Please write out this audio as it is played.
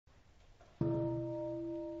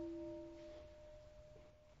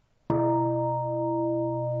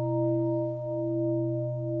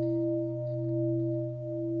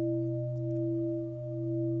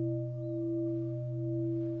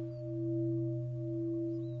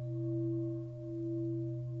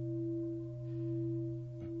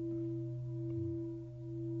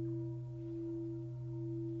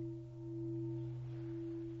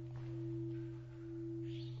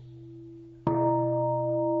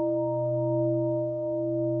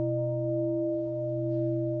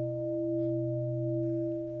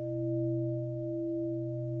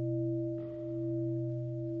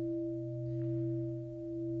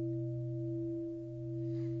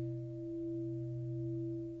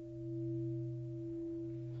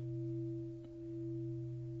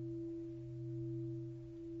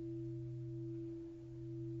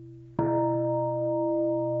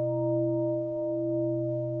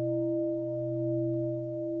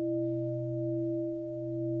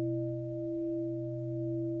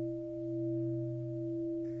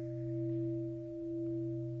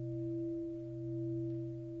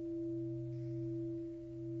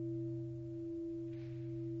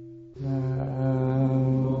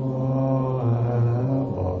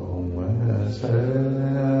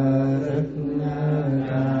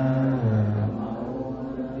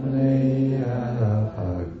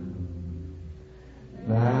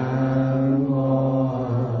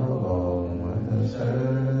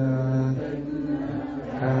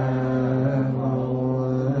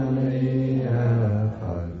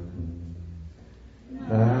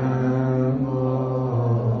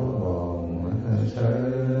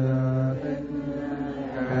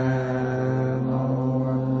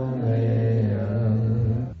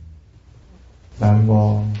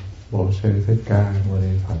Sư Thích Ca Mâu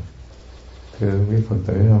Ni Phật. Thưa quý Phật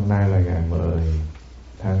tử, hôm nay là ngày 10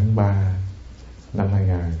 tháng 3 năm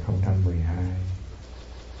 2012.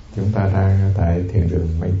 Chúng ta đang ở tại thiền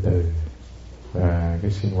đường Mây Từ, và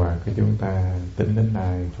cái sinh hoạt của chúng ta tính đến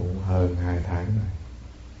nay cũng hơn 2 tháng rồi.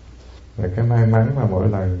 Và cái may mắn mà mỗi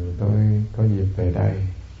lần tôi có dịp về đây,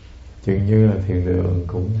 chừng như là thiền đường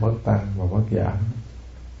cũng bất tăng và bất giảm.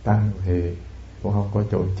 Tăng thì cũng không có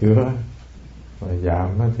chỗ chứa, và giảm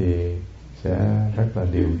thì sẽ rất là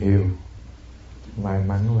điều hiu. May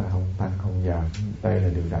mắn là không tăng không giảm, đây là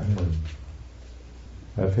điều đáng mừng.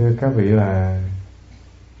 Và thưa các vị, là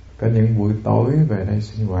có những buổi tối về đây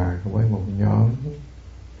sinh hoạt với một nhóm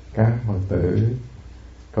các Phật tử,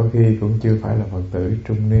 có khi cũng chưa phải là Phật tử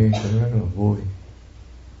trung niên, cũng rất là vui.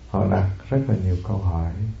 Họ đặt rất là nhiều câu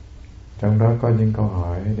hỏi, trong đó có những câu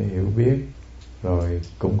hỏi để hiểu biết, rồi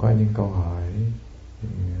cũng có những câu hỏi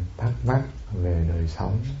thắc mắc về đời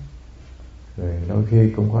sống, rồi đôi khi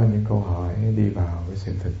cũng có những câu hỏi đi vào cái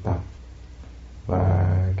sự thực tập.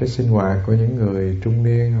 Và cái sinh hoạt của những người trung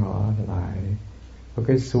niên, họ lại có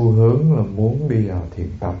cái xu hướng là muốn đi vào thiền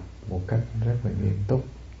tập một cách rất là nghiêm túc.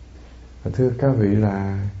 Và thưa các vị,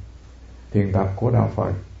 là thiền tập của Đạo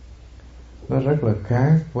Phật nó rất là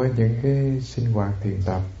khác với những cái sinh hoạt thiền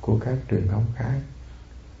tập của các truyền thống khác.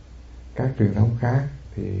 Các truyền thống khác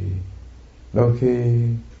thì đôi khi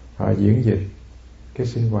họ diễn dịch cái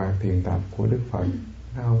sinh hoạt thiền tập của Đức Phật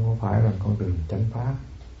nó không có phải là con đường chánh pháp.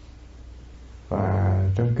 Và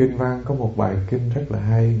trong kinh văn có một bài kinh rất là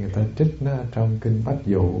hay, người ta trích nó trong kinh Bách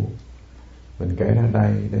Dụ. Mình kể ra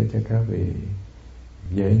đây để cho các vị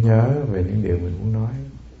dễ nhớ về những điều mình muốn nói.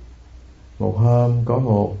 Một hôm có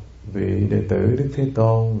một vị đệ tử Đức Thế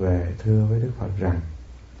Tôn về thưa với Đức Phật rằng: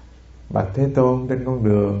 bạch Thế Tôn, trên con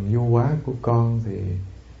đường du hóa của con thì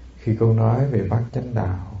khi con nói về bát chánh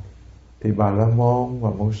đạo thì Bà La Môn và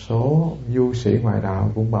một số du sĩ ngoại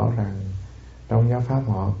đạo cũng bảo rằng trong giáo pháp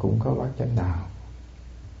họ cũng có bát chánh đạo.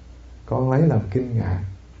 Con lấy làm kinh ngạc,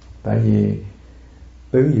 tại vì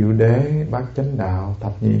tứ diệu đế, bát chánh đạo,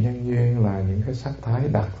 thập nhị nhân duyên là những cái sắc thái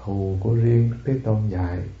đặc thù của riêng Đức Thế Tôn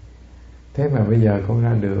dạy. Thế mà bây giờ con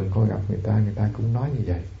ra đường, con gặp người ta cũng nói như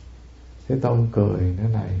vậy. Thế Tôn cười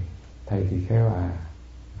nói này: thầy tỳ kheo à,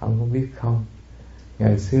 ông có biết không,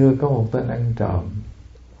 ngày xưa có một tên ăn trộm,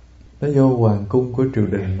 nó vô hoàng cung của triều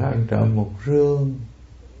đình, nó ăn trộm một rương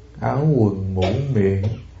áo quần mũ miệng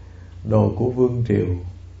đồ của vương triều.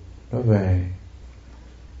 Nó về,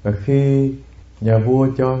 và khi nhà vua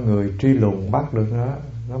cho người truy lùng bắt được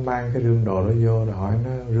nó mang cái rương đồ đó vô, rồi hỏi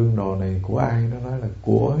nó rương đồ này của ai, nó nói là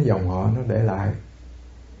của dòng họ nó để lại.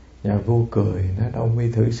 Nhà vua cười, nói đâu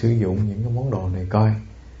mi thử sử dụng những cái món đồ này coi.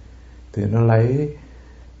 Thì nó lấy,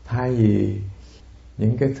 thay vì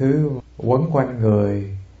những cái thứ quấn quanh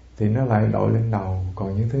người thì nó lại đội lên đầu,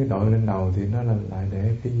 còn những thứ đội lên đầu thì nó lại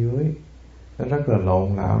để phía dưới. Nó rất là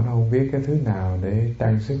lộn lạo, nó không biết cái thứ nào để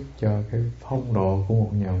trang sức cho cái phong độ của một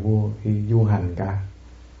nhà vua khi du hành cả.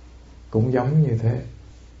 Cũng giống như thế,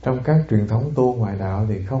 trong các truyền thống tu ngoại đạo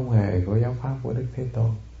thì không hề có giáo pháp của Đức Thế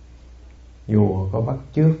Tôn. Dù họ có bắt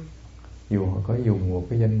chước, dù họ có dùng một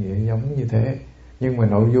cái danh nghĩa giống như thế, nhưng mà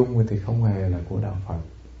nội dung thì không hề là của Đạo Phật.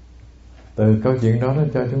 Từ câu chuyện đó nó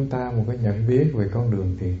cho chúng ta một cái nhận biết về con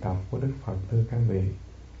đường thiền tập của Đức Phật, thưa các vị.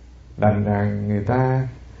 Đành rằng người ta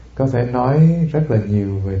có thể nói rất là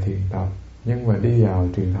nhiều về thiền tập, nhưng mà đi vào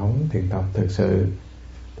truyền thống thiền tập thực sự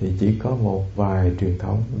thì chỉ có một vài truyền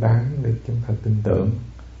thống đáng để chúng ta tin tưởng.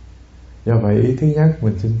 Do vậy, ý thứ nhất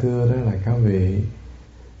mình xin thưa đó là các vị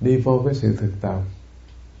đi vô cái sự thực tập.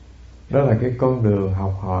 Đó là cái con đường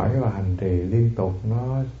học hỏi và hành trì liên tục,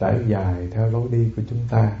 nó trải dài theo lối đi của chúng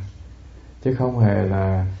ta, chứ không hề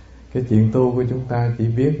là cái chuyện tu của chúng ta chỉ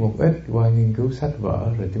biết một ít qua nghiên cứu sách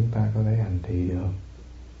vở rồi chúng ta có thể hành trì được.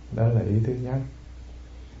 Đó là ý thứ nhất.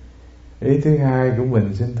 Ý thứ hai của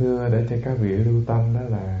mình xin thưa để cho các vị lưu tâm, đó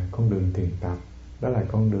là con đường thiền tập. Đó là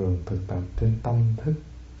con đường thực tập trên tâm thức.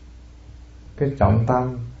 Cái trọng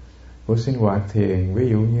tâm của sinh hoạt thiền, ví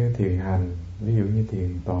dụ như thiền hành, ví dụ như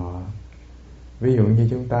thiền tọa, ví dụ như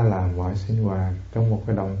chúng ta làm mọi sinh hoạt trong một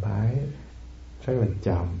cái động thái rất là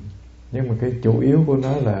chậm, nhưng mà cái chủ yếu của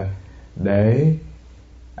nó là để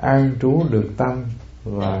an trú được tâm.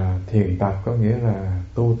 Và thiền tập có nghĩa là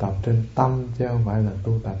tu tập trên tâm, chứ không phải là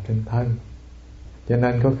tu tập trên thân. Cho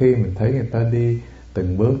nên có khi mình thấy người ta đi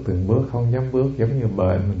từng bước không dám bước, giống như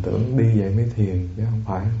bệnh, mình tưởng đi vậy mới thiền, chứ không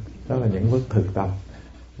phải. Đó là những bước thực tập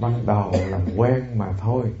ban đầu làm quen mà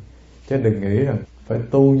thôi, chứ đừng nghĩ rằng phải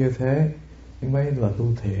tu như thế mới là tu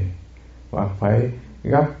thiền, hoặc phải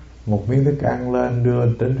gấp một miếng thức ăn lên đưa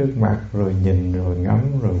đến trước mặt rồi nhìn rồi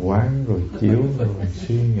ngắm rồi quán rồi chiếu rồi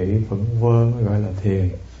suy nghĩ vẩn vơ mới gọi là thiền.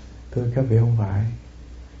 Thưa các vị, không phải.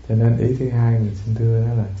 Cho nên ý thứ hai mình xin thưa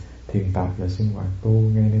đó là thiền tập là sinh hoạt tu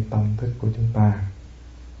ngay nơi tâm thức của chúng ta.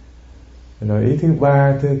 Rồi ý thứ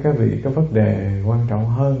ba, thưa các vị, cái vấn đề quan trọng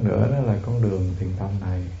hơn nữa đó là con đường thiền tâm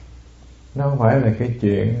này. Nó không phải là cái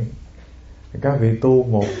chuyện các vị tu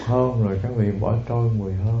 1 hôm rồi các vị bỏ trôi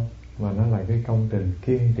 10 hôm, mà nó là cái công trình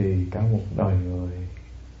kiên trì cả một đời người.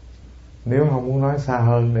 Nếu không muốn nói xa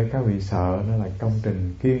hơn để các vị sợ, nó là công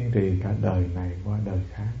trình kiên trì cả đời này qua đời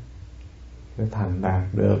khác để thành đạt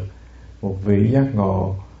được một vị giác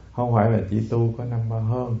ngộ. Không phải là chỉ tu có 5-3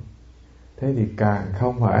 hôm. Thế thì càng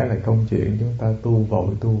không phải là công chuyện chúng ta tu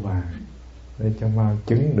vội tu vàng để cho mau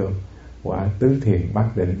chứng được quả tứ thiền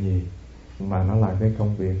bát định gì, mà nó là cái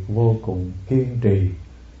công việc vô cùng kiên trì.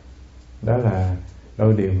 Đó là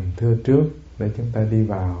đôi điều mình thưa trước để chúng ta đi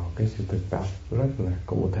vào cái sự thực tập rất là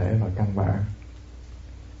cụ thể và căn bản.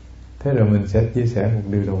 Thế rồi mình sẽ chia sẻ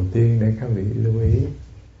một điều đầu tiên để các vị lưu ý.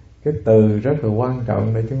 Cái từ rất là quan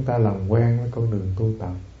trọng để chúng ta làm quen với con đường tu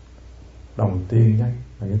tập. Đầu tiên nhé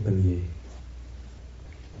là cái từ gì?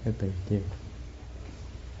 Cái từ chi?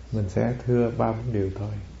 Mình sẽ thưa 3-4 điều thôi,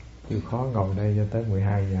 chịu khó ngồi đây cho tới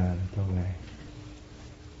 12 giờ cho lẹ.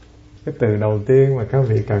 Cái từ đầu tiên mà các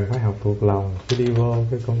vị cần phải học thuộc lòng khi đi vô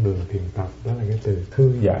cái con đường thiền tập, đó là cái từ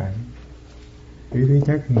thư giãn. Ý thứ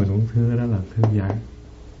nhất mình muốn thưa đó là thư giãn.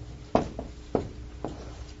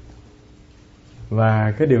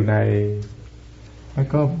 Và cái điều này nó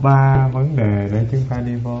có 3 vấn đề để chúng ta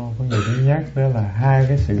đi vô. Vấn đề thứ nhất đó là 2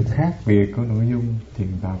 cái sự khác biệt của nội dung thiền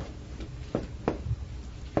tập.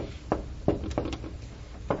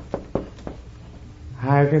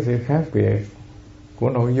 Hai cái sự khác biệt của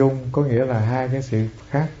nội dung có nghĩa là 2 cái sự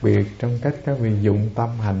khác biệt trong cách các vị dụng tâm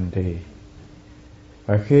hành trì.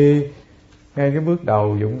 Và khi ngay cái bước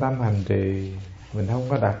đầu dụng tâm hành trì mình không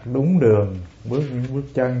có đặt đúng đường, những bước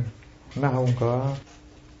chân nó không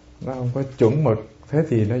có chuẩn mực, thế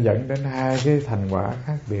thì nó dẫn đến 2 cái thành quả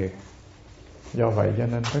khác biệt. Do vậy cho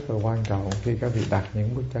nên rất là quan trọng khi các vị đặt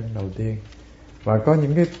những bước chân đầu tiên. Và có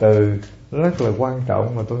những cái từ rất là quan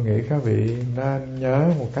trọng mà tôi nghĩ các vị nên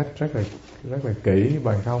nhớ một cách rất là kỹ,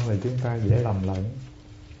 bằng không thì chúng ta dễ lầm lẫn.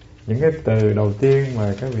 Những cái từ đầu tiên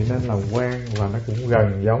mà các vị nên làm quen và nó cũng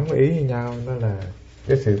gần giống ý như nhau, đó là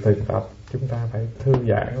cái sự thực tập. Chúng ta phải thư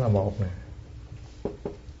giãn là một nè.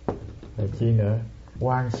 Rồi chi nữa?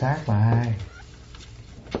 Quan sát là 2.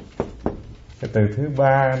 Cái từ thứ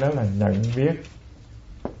 3 đó là nhận biết.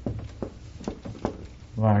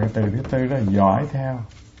 Và cái từ thứ 4 đó là dõi theo.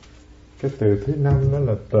 Cái từ thứ 5 đó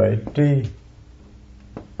là tuệ tri.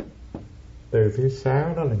 Từ thứ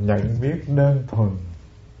 6 đó là nhận biết đơn thuần.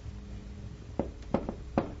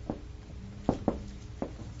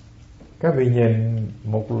 Các vị nhìn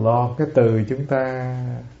một loạt cái từ chúng ta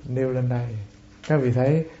nêu lên đây, các vị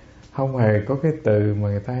thấy không hề có cái từ mà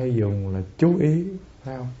người ta hay dùng là chú ý,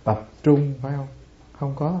 phải không? Tập trung, phải không?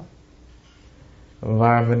 Không có.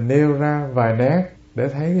 Và mình nêu ra vài nét để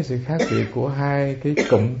thấy cái sự khác biệt của 2 cái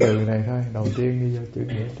cụm từ này thôi. Đầu tiên đi vô chữ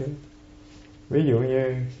nghĩa trước. Ví dụ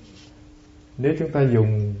như nếu chúng ta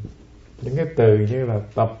dùng những cái từ như là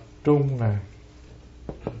tập trung nè,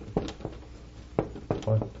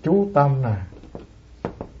 hoặc chú tâm nè,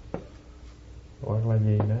 hoặc là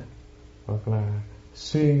gì nữa, hoặc là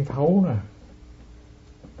xuyên thấu nè,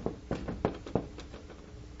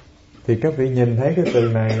 thì các vị nhìn thấy cái từ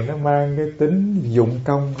này nó mang cái tính dụng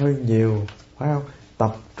công hơi nhiều, phải không?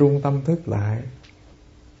 Tập trung tâm thức lại.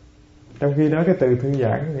 Trong khi đó cái từ thư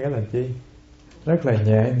giãn nghĩa là chi? Rất là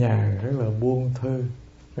nhẹ nhàng, rất là buông thư,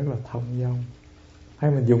 rất là thông dong.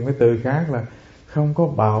 Hay mình dùng cái từ khác là không có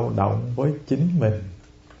bạo động với chính mình,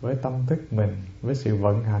 với tâm thức mình, với sự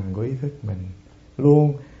vận hành của ý thức mình.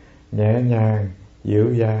 Luôn nhẹ nhàng,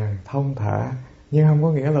 dịu dàng, thông thả, nhưng không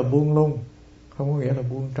có nghĩa là buông lung, không có nghĩa là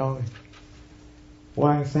buông trôi.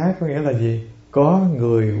 Quan sát có nghĩa là gì? Có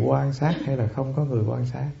người quan sát hay là không có người quan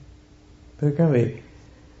sát? Thưa các vị,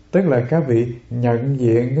 tức là các vị nhận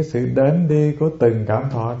diện cái sự đến đi của từng cảm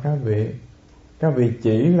thọ các vị. Các vị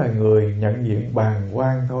chỉ là người nhận diện bàng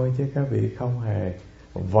quan thôi, chứ các vị không hề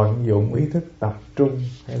vận dụng ý thức tập trung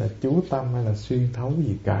hay là chú tâm hay là xuyên thấu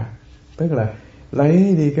gì cả. Tức là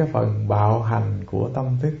lấy đi cái phần bạo hành của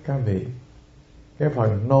tâm thức các vị, cái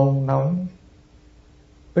phần nôn nóng.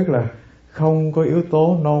 Tức là không có yếu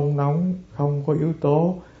tố nôn nóng, không có yếu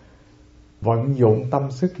tố vận dụng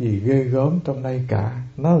tâm sức gì ghê gớm trong đây cả.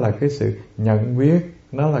 Nó là cái sự nhận biết,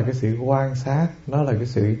 nó là cái sự quan sát, nó là cái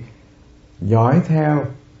sự dõi theo,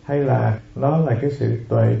 hay là nó là cái sự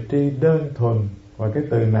tuệ tri đơn thuần. Và cái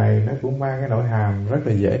từ này nó cũng mang cái nội hàm rất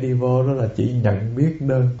là dễ đi vô, đó là chỉ nhận biết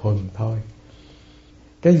đơn thuần thôi.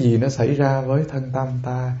 Cái gì nó xảy ra với thân tâm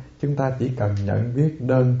ta, chúng ta chỉ cần nhận biết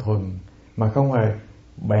đơn thuần, mà không hề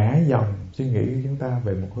bẻ dòng suy nghĩ của chúng ta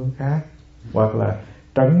về một hướng khác, hoặc là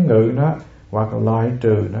trấn ngự nó, hoặc là loại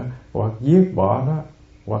trừ nó, hoặc giết bỏ nó,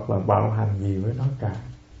 hoặc là bạo hành gì với nó cả.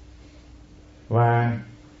 Và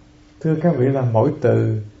thưa các vị là mỗi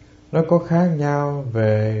từ nó có khác nhau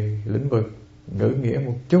về lĩnh vực ngữ nghĩa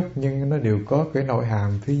một chút, nhưng nó đều có cái nội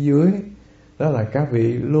hàm phía dưới. Đó là các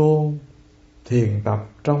vị luôn thiền tập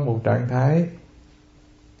trong một trạng thái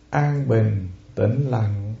an bình, tĩnh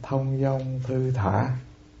lặng, thông dong, thư thả.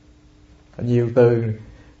 Nhiều từ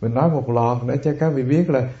mình nói một loạt để cho các vị biết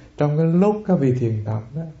là trong cái lúc các vị thiền tập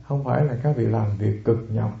đó, không phải là các vị làm việc cực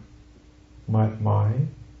nhọc, mệt mỏi,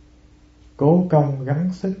 cố công gắng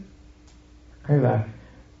sức, hay là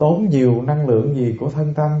tốn nhiều năng lượng gì của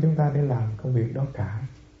thân tâm chúng ta để làm công việc đó cả.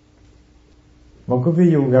 Một cái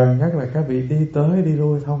ví dụ gần nhất là các vị đi tới đi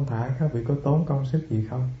lui thông thả, các vị có tốn công sức gì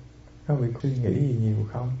không? Các vị có suy nghĩ gì nhiều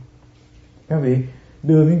không? Các vị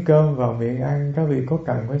đưa miếng cơm vào miệng ăn, các vị có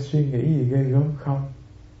cần phải suy nghĩ gì ghê gớm không?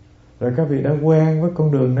 Rồi các vị đã quen với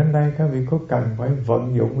con đường đến đây, các vị có cần phải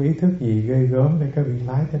vận dụng ý thức gì ghê gớm để các vị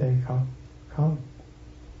lái tới đây không? Không.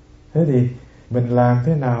 Thế thì mình làm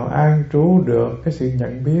thế nào an trú được cái sự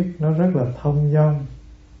nhận biết nó rất là thông dong,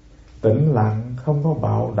 tĩnh lặng, không có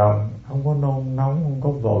bạo động, không có nôn nóng, không có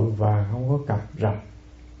vội vàng, không có cập rập,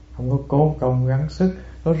 không có cố công gắng sức.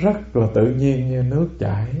 Nó rất là tự nhiên như nước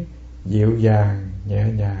chảy, dịu dàng, nhẹ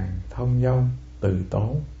nhàng, thông dong, từ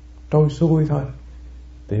tốn, trôi xuôi thôi.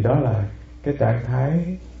 Thì đó là cái trạng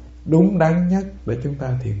thái đúng đắn nhất để chúng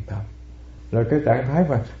ta thiền tập. Rồi cái trạng thái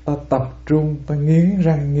mà ta tập trung, ta nghiến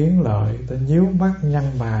răng nghiến lợi, ta nhíu mắt nhăn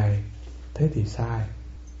mày, thế thì sai.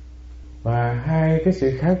 Và hai cái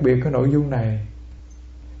sự khác biệt của nội dung này,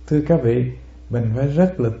 thưa các vị, mình phải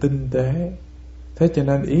rất là tinh tế. Thế cho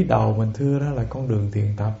nên ý đầu mình thưa đó là con đường thiền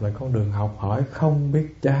tập là con đường học hỏi không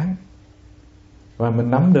biết chán. Và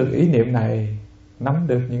mình nắm được ý niệm này, nắm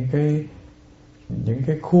được những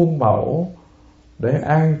cái khuôn mẫu để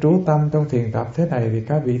an trú tâm trong thiền tập thế này, thì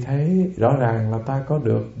các vị thấy rõ ràng là ta có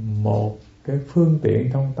được một cái phương tiện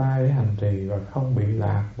trong tay để hành trì, và không bị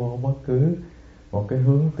lạc vô bất cứ một cái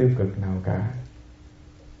hướng tiêu cực nào cả.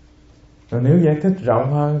 Rồi nếu giải thích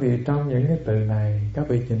rộng hơn thì trong những cái từ này, các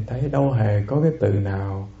vị nhìn thấy đâu hề có cái từ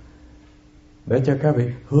nào để cho các vị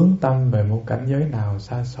hướng tâm về một cảnh giới nào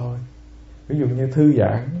xa xôi. Ví dụ như thư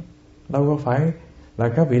giãn, đâu có phải là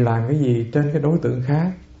các vị làm cái gì trên cái đối tượng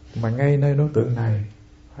khác, mà ngay nơi đối tượng này,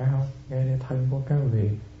 phải không? Ngay nơi thân của các vị.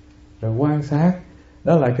 Rồi quan sát,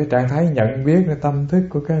 đó là cái trạng thái nhận biết cái tâm thức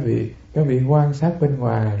của các vị. Các vị quan sát bên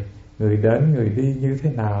ngoài, người đến người đi như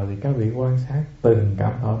thế nào, thì các vị quan sát từng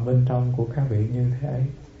cảm thọ bên trong của các vị như thế ấy.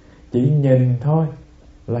 Chỉ nhìn thôi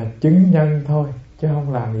là chứng nhân thôi, chứ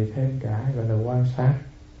không làm gì thêm cả, gọi là quan sát.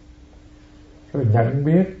 Rồi nhận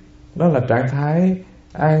biết, đó là trạng thái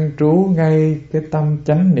an trú ngay cái tâm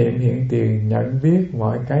chánh niệm hiện tiền, nhận biết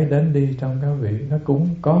mọi cái đến đi trong các vị. Nó cũng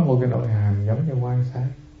có một cái nội hàm giống như quan sát.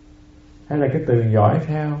 Hay là cái từ dõi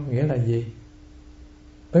theo nghĩa là gì?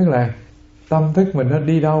 Tức là tâm thức mình nó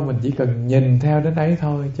đi đâu, mình chỉ cần nhìn theo đến ấy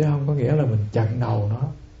thôi, chứ không có nghĩa là mình chặn đầu nó,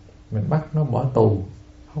 mình bắt nó bỏ tù.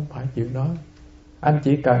 Không phải chuyện đó. Anh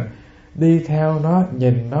chỉ cần đi theo nó,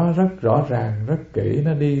 nhìn nó rất rõ ràng, rất kỹ,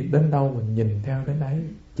 nó đi đến đâu mình nhìn theo đến ấy,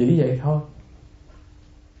 chỉ vậy thôi.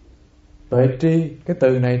 Tuệ tri, cái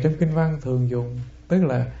từ này trong kinh văn thường dùng, tức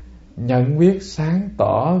là nhận biết sáng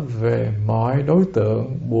tỏ về mọi đối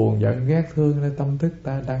tượng buồn giận ghét thương nơi tâm thức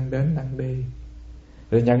ta đang đến đang đi.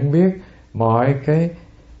 Rồi nhận biết mọi cái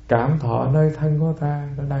cảm thọ nơi thân của ta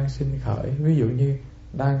nó đang sinh khởi. Ví dụ như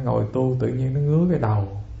đang ngồi tu tự nhiên nó ngứa cái đầu,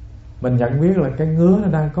 mình nhận biết là cái ngứa nó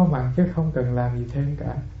đang có mặt, chứ không cần làm gì thêm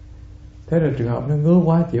cả. Thế rồi trường hợp nó ngứa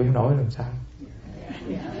quá chịu không nổi làm sao?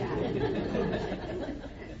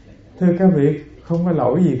 Thưa các vị, không có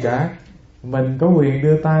lỗi gì cả. Mình có quyền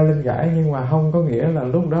đưa tay lên gãi, nhưng mà không có nghĩa là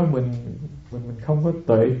lúc đó mình không có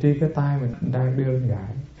tuệ tri cái tay mình đang đưa lên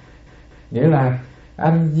gãi. Nghĩa là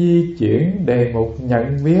anh di chuyển đề mục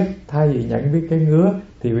nhận biết, thay vì nhận biết cái ngứa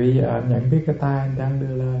thì bây giờ anh nhận biết cái tay anh đang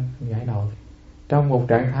đưa lên gãi đầu, trong một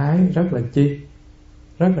trạng thái rất là chi,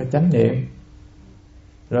 rất là chánh niệm.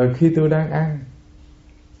 Rồi khi tôi đang ăn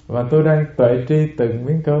và tôi đang tuệ tri từng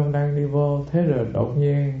miếng cơm đang đi vô, thế rồi đột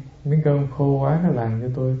nhiên miếng cơm khô quá, nó làm cho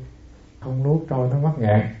tôi không nuốt trôi, nó mắc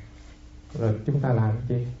ngạn. Rồi chúng ta làm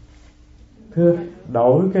cái gì? Thưa,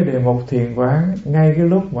 đổi cái đề mục thiền quán ngay cái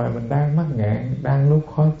lúc mà mình đang mắc ngạn, đang lúc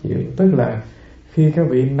khó chịu. Tức là khi các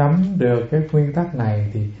vị nắm được cái nguyên tắc này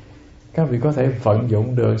thì các vị có thể vận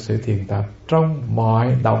dụng được sự thiền tập trong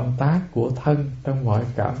mọi động tác của thân, trong mọi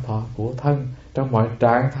cảm thọ của thân, trong mọi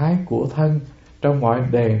trạng thái của thân, trong mọi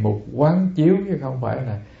đề mục quán chiếu, chứ không phải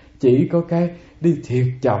là chỉ có cái đi thiệt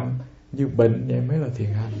chậm như bệnh vậy mới là thiền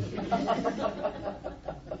hành.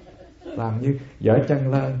 Làm như dở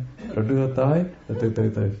chân lên rồi đưa tới rồi từ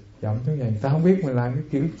từ chậm xuống vậy. Người ta không biết mình làm cái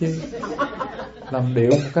kiểu chi, làm điệu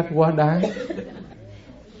một cách quá đáng.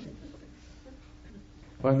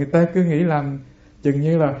 Và người ta cứ nghĩ làm chừng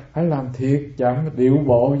như là phải làm thiệt chậm điệu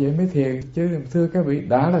bộ vậy mới thiền. Chứ thưa các vị,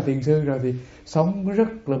 đã là thiền sư rồi thì sống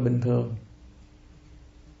rất là bình thường.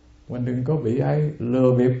 Mình đừng có bị ai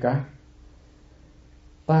lừa bịp cả.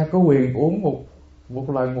 Ta có quyền uống một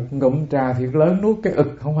lần một ngụm trà thiệt lớn nuốt cái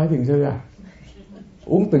ực, không phải thiền sư à?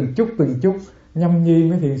 Uống từng chút nhâm nhi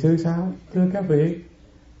mới thiền sư sao? Thưa các vị,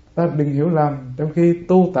 ta đừng hiểu lầm. Trong khi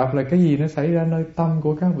tu tập là cái gì nó xảy ra nơi tâm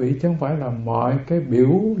của các vị, chứ không phải là mọi cái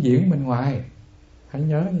biểu diễn bên ngoài. Hãy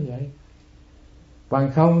nhớ như vậy.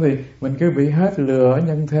 Bằng không thì mình cứ bị hết lừa ở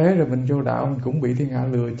nhân thế, rồi mình vô đạo mình cũng bị thiên hạ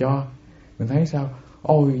lừa cho. Mình thấy sao?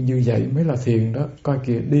 Ôi như vậy mới là thiền đó. Coi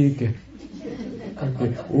kìa, đi kìa, coi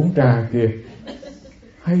kìa, uống trà kìa.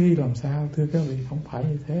 Hay làm sao thưa các vị? Không phải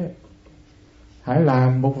như thế. Hãy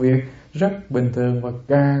làm một việc rất bình thường, và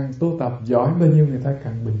càng tu tập giỏi bao nhiêu người ta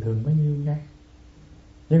càng bình thường bấy nhiêu nha.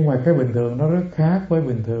 Nhưng mà cái bình thường nó rất khác với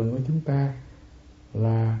bình thường của chúng ta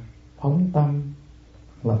là phóng tâm,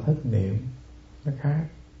 là thất niệm. Nó khác.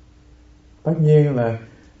 Tất nhiên là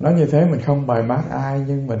nói như thế mình không bài bác ai,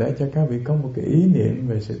 nhưng mà để cho các vị có một cái ý niệm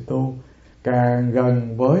về sự tu. Càng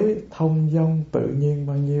gần với thông dong tự nhiên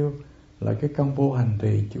bao nhiêu là cái công phu hành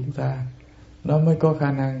trì chúng ta, nó mới có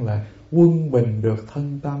khả năng là quân bình được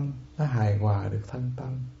thân tâm, nó hài hòa được thân tâm.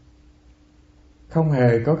 Không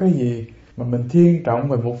hề có cái gì mà mình thiên trọng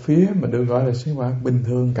về một phía mà được gọi là sinh hoạt bình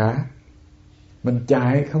thường cả. Mình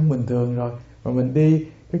chạy không bình thường rồi, mà mình đi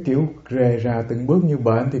cái kiểu rề rà từng bước như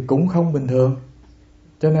bệnh thì cũng không bình thường.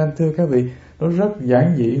 Cho nên thưa các vị, nó rất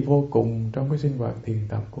giản dị vô cùng trong cái sinh hoạt thiền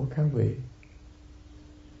tập của các vị.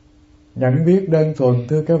 Nhận biết đơn thuần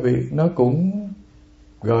thưa các vị, nó cũng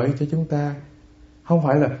gợi cho chúng ta không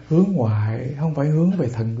phải là hướng ngoại, không phải hướng về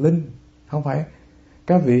thần linh, không phải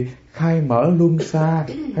các vị khai mở luân xa,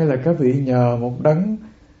 hay là các vị nhờ một đấng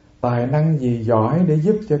tài năng gì giỏi để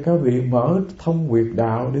giúp cho các vị mở thông huyệt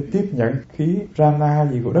đạo để tiếp nhận khí prana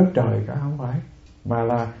gì của đất trời cả, không phải. Mà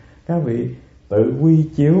là các vị tự quy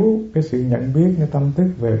chiếu cái sự nhận biết, cái tâm thức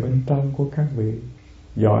về bên trong của các vị,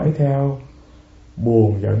 dõi theo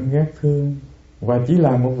buồn giận ghét thương, và chỉ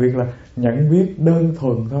làm một việc là nhận biết đơn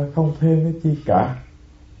thuần thôi, không thêm cái chi cả.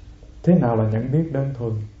 Thế nào là nhận biết đơn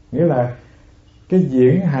thuần? Nghĩa là cái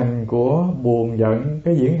diễn hành của buồn giận,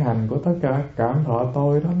 cái diễn hành của tất cả cảm thọ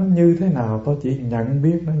tôi đó, nó như thế nào tôi chỉ nhận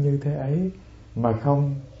biết nó như thế ấy, mà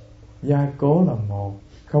không gia cố là một,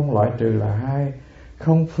 không loại trừ là hai,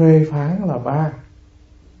 không phê phán là ba.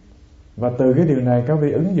 Và từ cái điều này các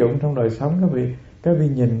vị ứng dụng trong đời sống các vị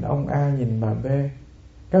nhìn ông A, nhìn bà B,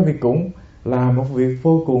 các vị cũng làm một việc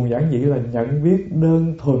vô cùng giản dị là nhận biết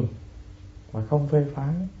đơn thuần mà không phê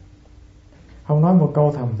phán. Không nói một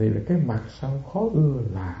câu thầm thì là cái mặt sao khó ưa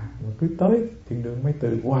lạ, mà cứ tới thiền đường mấy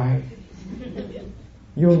từ hoài.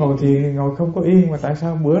 Vô ngồi thiền ngồi không có yên, mà tại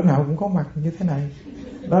sao bữa nào cũng có mặt như thế này?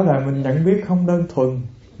 Đó là mình nhận biết không đơn thuần,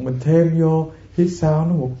 mình thêm vô phía sau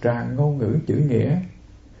nó một tràng ngôn ngữ chữ nghĩa.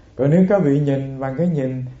 Còn nếu các vị nhìn bằng cái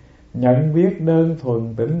nhìn nhận biết đơn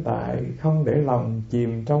thuần tĩnh tại, không để lòng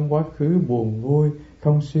chìm trong quá khứ buồn vui,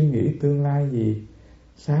 không suy nghĩ tương lai gì,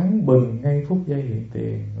 sáng bừng ngay phút giây hiện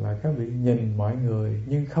tiền, là các vị nhìn mọi người,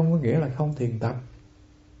 nhưng không có nghĩa là không thiền tập.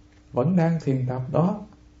 Vẫn đang thiền tập đó,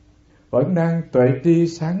 vẫn đang tuệ tri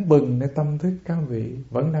sáng bừng để tâm thức các vị,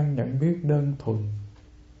 vẫn đang nhận biết đơn thuần,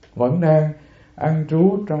 vẫn đang an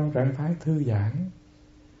trú trong trạng thái thư giãn.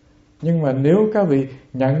 Nhưng mà nếu các vị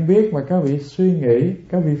nhận biết mà các vị suy nghĩ,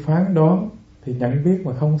 các vị phán đoán, thì nhận biết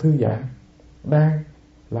mà không thư giãn, đang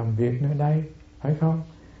làm việc nơi đây, phải không?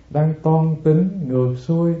 Đang toan tính ngược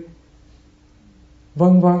xuôi,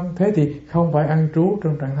 vân vân. Thế thì không phải an trú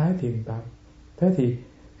trong trạng thái thiền tập. Thế thì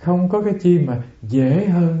không có cái chi mà dễ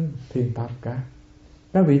hơn thiền tập cả.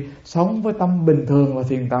 Các vị sống với tâm bình thường là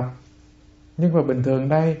thiền tập. Nhưng mà bình thường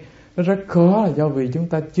đây nó rất khó, là do vì chúng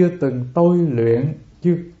ta chưa từng tôi luyện,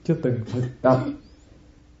 chưa từng thực tập.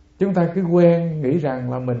 Chúng ta cứ quen nghĩ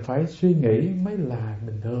rằng là mình phải suy nghĩ mới là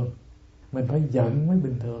bình thường, mình phải giận mới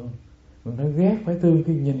bình thường, mình phải ghét, phải thương,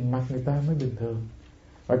 khi nhìn mặt người ta mới bình thường.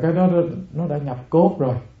 Và cái đó nó đã nhập cốt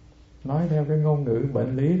rồi. Nói theo cái ngôn ngữ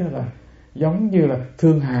bệnh lý đó là giống như là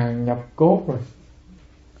thương hàn nhập cốt rồi.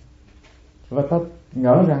 Và ta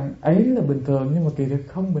ngỡ rằng ấy là bình thường, nhưng mà kỳ thực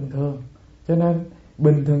không bình thường. Cho nên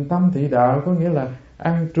bình thường tâm thị đạo có nghĩa là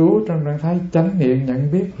an trú trong trạng thái chánh niệm,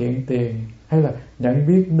 nhận biết hiện tiền, hay là nhận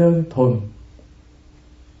biết đơn thuần.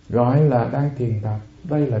 gọi là đang thiền tập.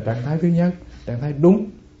 Đây là trạng thái thứ nhất, trạng thái đúng.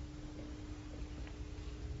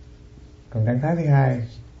 Còn trạng thái thứ hai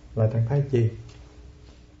là trạng thái gì?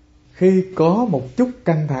 Khi có một chút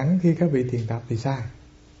căng thẳng khi các vị thiền tập thì sai.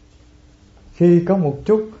 Khi có một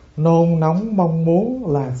chút nôn nóng mong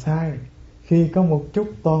muốn là sai. Khi có một chút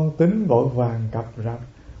toan tính vội vàng cập rập,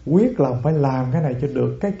 quyết lòng phải làm cái này cho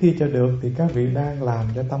được, cái kia cho được, thì các vị đang làm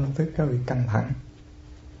cho tâm thức các vị căng thẳng.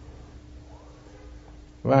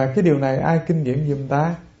 Và cái điều này ai kinh nghiệm giùm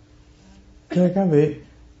ta? Thưa các vị,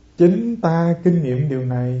 chính ta kinh nghiệm điều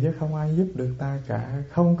này chứ không ai giúp được ta cả.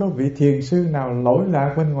 Không có vị thiền sư nào lỗi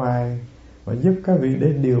lạc bên ngoài mà giúp các vị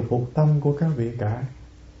để điều phục tâm của các vị cả.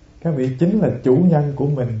 Các vị chính là chủ nhân của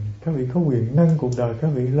mình. Các vị có quyền nâng cuộc đời các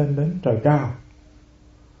vị lên đến trời cao.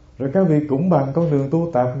 Rồi các vị cũng bằng con đường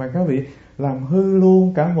tu tập mà các vị làm hư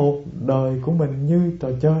luôn cả một đời của mình như trò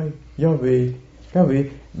chơi. Do vì các vị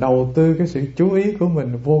đầu tư cái sự chú ý của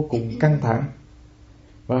mình vô cùng căng thẳng.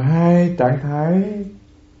 Và hai trạng thái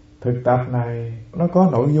thực tập này nó có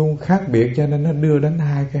nội dung khác biệt, cho nên nó đưa đến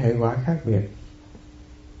hai cái hệ quả khác biệt.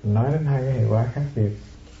 Nói đến hai cái hệ quả khác biệt.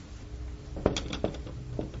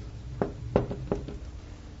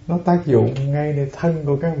 Nó tác dụng ngay nơi thân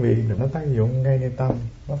của các vị, nó tác dụng ngay nơi tâm.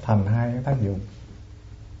 Nó thành hai cái tác dụng.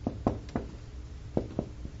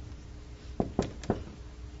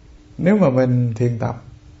 Nếu mà mình thiền tập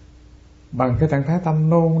bằng cái trạng thái tâm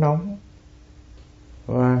nôn nóng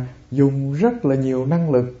và dùng rất là nhiều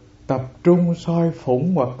năng lực tập trung soi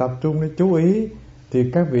phủng hoặc tập trung để chú ý,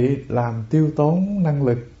 thì các vị làm tiêu tốn năng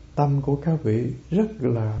lực tâm của các vị rất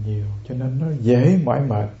là nhiều. Cho nên nó dễ mỏi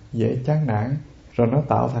mệt, dễ chán nản, rồi nó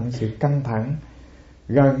tạo thành sự căng thẳng.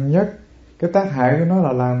 Gần nhất cái tác hại của nó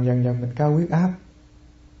là làm dần dần mình cao huyết áp.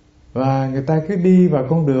 Và người ta cứ đi vào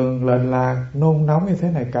con đường lệch lạc nôn nóng như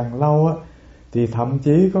thế này càng lâu á, thì thậm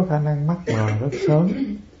chí có khả năng mắc mờ rất sớm.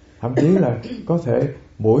 Thậm chí là có thể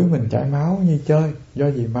mũi mình chảy máu như chơi. Do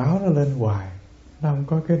vì máu nó lên hoài, nó không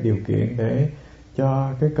có cái điều kiện để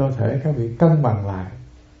cho cái cơ thể các vị cân bằng lại.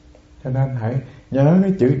 Cho nên hãy nhớ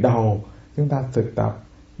cái chữ đầu chúng ta thực tập,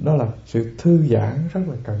 đó là sự thư giãn rất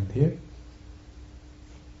là cần thiết.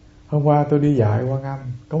 Hôm qua tôi đi dạy Quan Âm,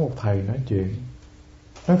 có một thầy nói chuyện.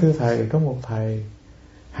 Nói thưa thầy, có một thầy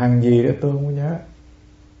hàng gì đó tôi không có nhớ,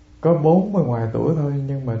 có 40 ngoài tuổi thôi,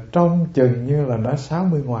 nhưng mà trông chừng như là đã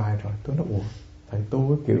 60 ngoài rồi. Tôi nói, ủa, thầy tu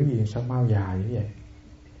cái kiểu gì sao mau dài như vậy?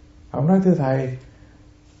 Ông nói, thưa thầy,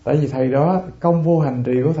 tại vì thầy đó công vô hành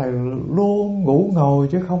trì của thầy luôn ngủ ngồi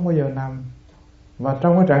chứ không bao giờ nằm. Và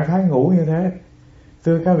trong cái trạng thái ngủ như thế,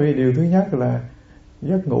 thưa các vị, điều thứ nhất là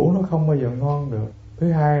giấc ngủ nó không bao giờ ngon được.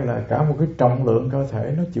 Thứ hai là cả một cái trọng lượng cơ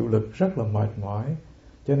thể nó chịu lực rất là mệt mỏi.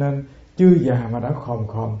 Cho nên chưa già mà đã khòm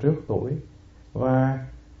khòm trước tuổi. Và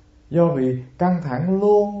do vì căng thẳng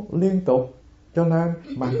luôn liên tục, cho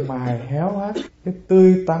nên mặt mày héo hắt. Cái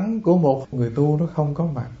tươi tắn của một người tu nó không có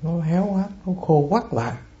mặt, nó héo hắt, nó khô quắt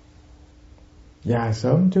lại. Già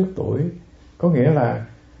sớm trước tuổi, có nghĩa là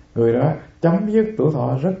người đó chấm dứt tuổi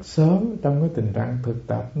thọ rất sớm trong cái tình trạng thực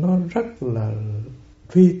tập nó rất là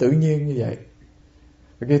phi tự nhiên như vậy.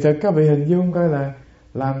 Kỳ thực các vị hình dung coi là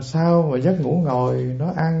làm sao mà giấc ngủ ngồi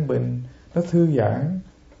nó an bình, nó thư giãn,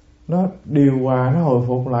 nó điều hòa, nó hồi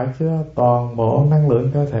phục lại cho toàn bộ năng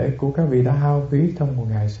lượng cơ thể của các vị đã hao phí trong một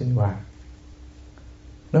ngày sinh hoạt.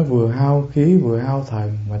 Nó vừa hao khí vừa hao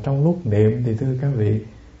thần, mà trong lúc niệm thì thưa các vị,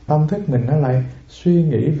 tâm thức mình nó lại suy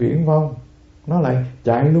nghĩ viển vông, nó lại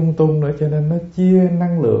chạy lung tung nữa, cho nên nó chia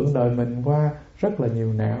năng lượng đời mình qua rất là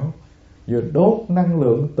nhiều nẻo, vừa đốt năng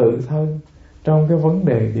lượng tự thân trong cái vấn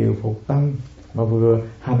đề điều phục tâm, mà vừa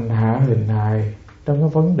hành hạ hình hài trong cái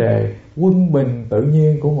vấn đề quân bình tự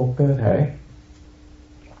nhiên của một cơ thể.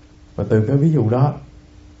 Và từ cái ví dụ đó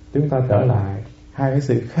chúng ta trở lại hai cái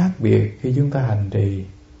sự khác biệt khi chúng ta hành trì.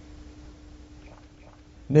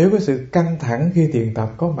 Nếu cái sự căng thẳng khi thiền tập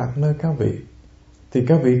có mặt nơi các vị, thì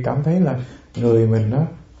các vị cảm thấy là người mình nó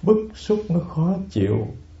bức xúc, nó khó chịu,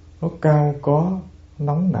 nó cao có,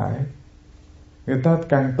 nóng nảy. Người ta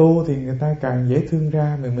càng tu thì người ta càng dễ thương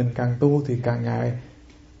ra, mình càng tu thì càng ngày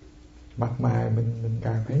mặt mày mình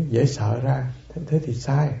càng thấy dễ sợ ra. Thế thì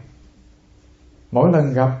sai. Mỗi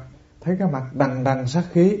lần gặp thấy cái mặt đằng đằng sát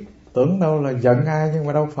khí, tưởng đâu là giận ai, nhưng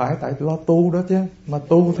mà đâu phải, tại lo tu đó chứ. Mà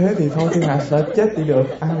tu thế thì thôi thiên hạ sợ chết thì được,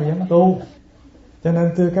 ai mà dám tu. Cho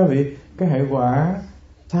nên thưa các vị, cái hệ quả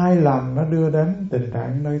sai lầm nó đưa đến tình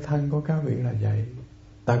trạng nơi thân của các vị là vậy.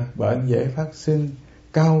 Tật bệnh dễ phát sinh,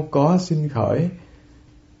 cao có sinh khởi.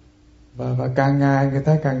 Và càng ngày người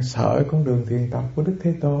ta càng sợ con đường thiền tập của Đức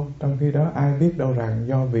Thế Tôn. Trong khi đó ai biết đâu rằng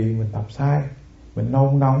do vì mình tập sai, mình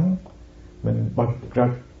nôn nóng, mình bật rật,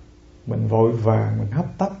 mình vội vàng, mình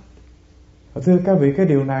hấp tấp, Thưa các vị, cái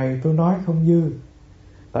điều này tôi nói không dư.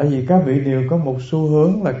 Tại vì các vị đều có một xu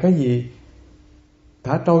hướng là cái gì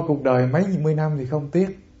thả trôi cuộc đời mấy 10 năm thì không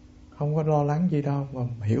tiếc, không có lo lắng gì đâu,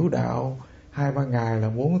 mà hiểu đạo 2-3 ngày là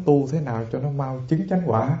muốn tu thế nào cho nó mau chứng chánh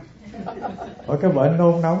quả. Ở cái bệnh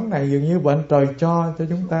nôn nóng này dường như bệnh trời cho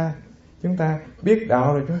chúng ta. Chúng ta biết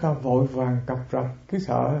đạo rồi chúng ta vội vàng cập rập, cứ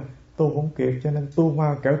sợ tu không kịp cho nên tu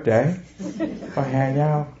mau kẻo trễ, và hè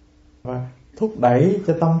nhau và thúc đẩy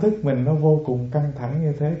cho tâm thức mình nó vô cùng căng thẳng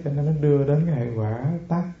như thế, cho nên nó đưa đến cái hệ quả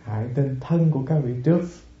tác hại trên thân của các vị trước.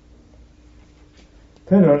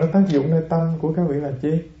 Thế rồi nó tác dụng nơi tâm của các vị là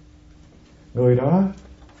chi? Người đó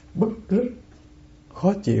bức rứt,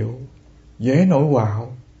 khó chịu, dễ nổi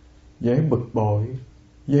quạo, dễ bực bội,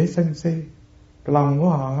 dễ sân si. Cái lòng của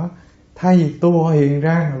họ thay vì tu họ hiện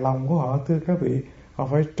ra, lòng của họ, thưa các vị, họ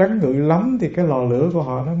phải trấn ngự lắm thì cái lò lửa của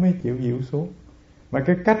họ nó mới chịu dịu xuống. Mà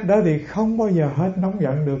cái cách đó thì không bao giờ hết nóng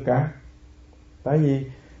giận được cả. Tại vì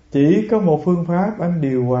chỉ có một phương pháp anh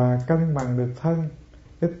điều hòa cân bằng được thân.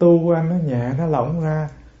 Cái tu của anh nó nhẹ, nó lỏng ra,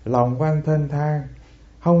 lòng của anh thênh thang,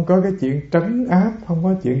 không có cái chuyện trấn áp, không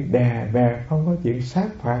có chuyện đè bẹp, không có chuyện sát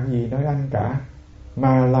phạt gì nơi anh cả,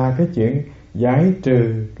 mà là cái chuyện giải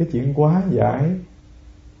trừ, cái chuyện hóa giải.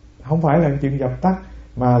 Không phải là chuyện dập tắt,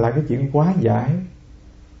 mà là cái chuyện hóa giải.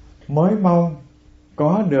 Mới mong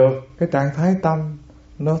có được cái trạng thái tâm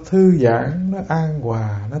nó thư giãn, nó an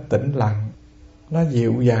hòa, nó tĩnh lặng, nó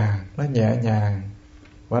dịu dàng, nó nhẹ nhàng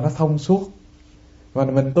và nó thông suốt. Và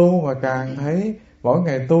mình tu mà càng thấy mỗi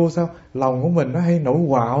ngày tu sao lòng của mình nó hay nổi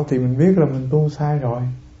quạo thì mình biết là mình tu sai rồi.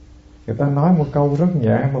 Người ta nói một câu rất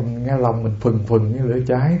nhẹ mà mình nghe lòng mình phừng phừng như lửa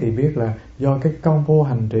cháy thì biết là do cái công phu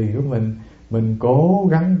hành trì của mình cố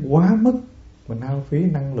gắng quá mức, mình hao phí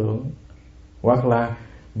năng lượng, hoặc là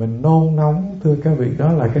mình nôn nóng. Thưa các vị,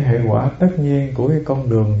 đó là cái hệ quả tất nhiên của cái con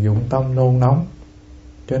đường dụng tâm nôn nóng.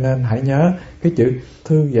 Cho nên hãy nhớ cái chữ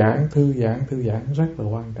thư giãn, thư giãn, thư giãn rất là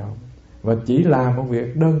quan trọng. Và chỉ làm một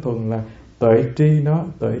việc đơn thuần là tuệ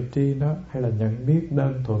tri nó, hay là nhận biết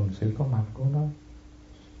đơn thuần sự có mặt của nó.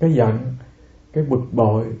 Cái giận, cái bực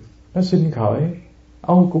bội nó sinh khởi,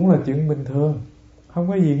 Âu cũng là chuyện bình thường, không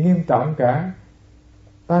có gì nghiêm trọng cả.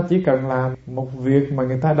 Ta chỉ cần làm một việc mà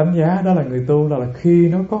người ta đánh giá đó là người tu, đó là khi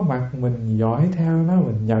nó có mặt mình dõi theo nó,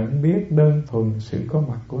 mình nhận biết đơn thuần sự có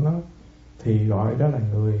mặt của nó, thì gọi đó là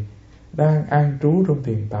người đang an trú trong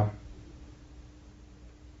thiền tập.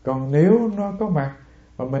 Còn nếu nó có mặt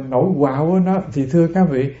mà mình nổi quạo với nó thì thưa các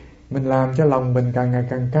vị, mình làm cho lòng mình càng ngày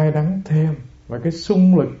càng cay đắng thêm. Và cái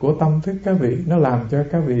xung lực của tâm thức các vị, nó làm cho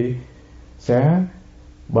các vị sẽ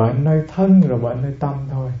bệnh nơi thân rồi bệnh nơi tâm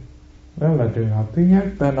thôi. Đó là trường hợp thứ nhất.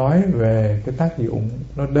 Ta nói về cái tác dụng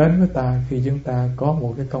nó đến với ta khi chúng ta có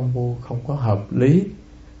một cái công phu không có hợp lý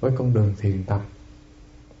với con đường thiền tập.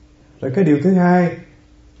 Rồi cái điều thứ hai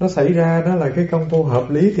nó xảy ra, đó là cái công phu hợp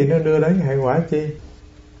lý thì nó đưa đến hệ quả chi?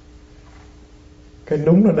 Cái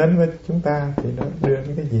đúng nó đến với chúng ta thì nó đưa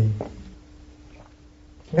đến cái gì?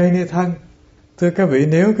 Ngay nơi thân, thưa các vị,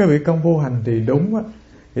 nếu các vị công phu hành trì đúng á,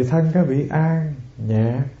 thì thân các vị an,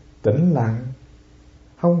 nhẹ, tĩnh lặng,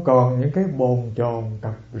 không còn những cái bồn chồn,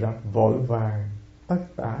 cập rập, vội vàng, tất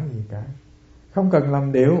tả gì cả. Không cần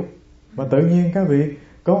làm điệu, mà tự nhiên các vị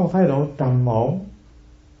có một thái độ trầm ổn.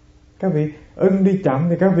 Các vị ưng đi chậm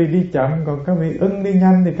thì các vị đi chậm, còn các vị ưng đi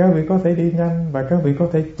nhanh thì các vị có thể đi nhanh, và các vị có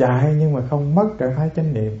thể chạy nhưng mà không mất trạng thái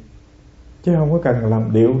chánh niệm. Chứ không có cần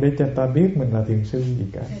làm điệu để cho ta biết mình là thiền sư gì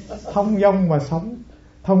cả. Thông dong mà sống,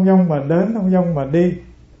 thông dong mà đến, thông dong mà đi.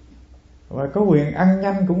 Và có quyền ăn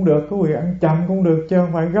nhanh cũng được, có quyền ăn chậm cũng được, chứ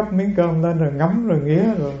không phải gấp miếng cơm lên rồi ngấm rồi nghía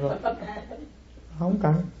rồi. Không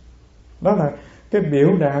cần. Đó là cái biểu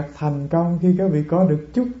đạt thành công khi các vị có được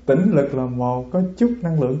chút tĩnh lực là một, có chút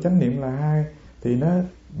năng lượng chánh niệm là hai, thì nó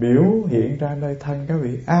biểu hiện ra nơi thân các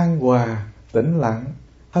vị an hòa, tĩnh lặng,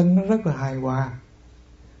 thân nó rất là hài hòa.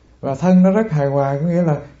 Và thân nó rất hài hòa có nghĩa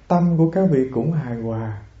là tâm của các vị cũng hài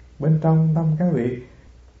hòa. Bên trong tâm các vị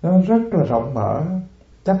nó rất là rộng mở,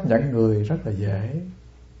 chấp nhận người rất là dễ,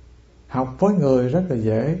 học với người rất là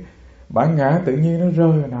dễ. Bản ngã tự nhiên nó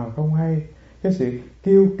rơi vào nào không hay, cái sự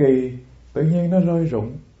kiêu kỳ tự nhiên nó rơi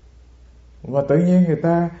rụng, và tự nhiên người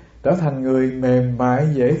ta trở thành người mềm mại,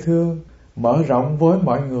 dễ thương, mở rộng với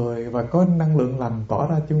mọi người và có năng lượng lành tỏa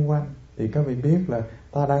ra chung quanh. Thì các vị biết là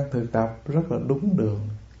ta đang thực tập rất là đúng đường.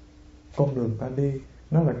 Con đường ta đi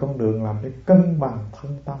nó là con đường làm để cân bằng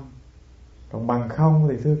thân tâm. Còn bằng không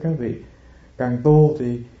thì thưa các vị, càng tu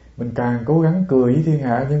thì mình càng cố gắng cười với thiên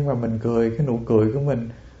hạ, nhưng mà mình cười, cái nụ cười của mình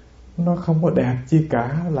nó không có đẹp chi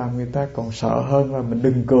cả, làm người ta còn sợ hơn là mình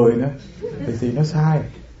đừng cười nữa, thì nó sai.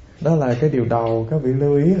 Đó là cái điều đầu các vị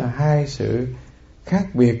lưu ý, là hai sự khác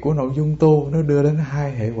biệt của nội dung tu nó đưa đến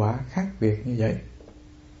hai hệ quả khác biệt như vậy.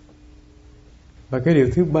 Và cái điều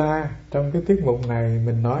thứ ba trong cái tiết mục này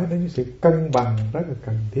mình nói đến sự cân bằng rất là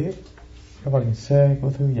cần thiết. Cái phần C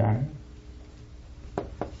của thư giãn.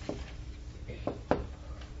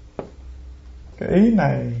 Cái ý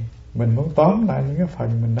này mình muốn tóm lại những cái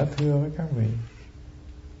phần mình đã thưa với các vị.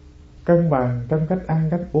 Cân bằng trong cách ăn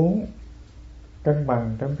cách uống, cân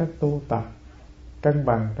bằng trong cách tu tập, cân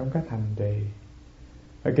bằng trong cách hành trì.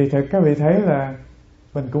 Và kỳ thực các vị thấy là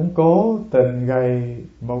mình cũng cố tình gầy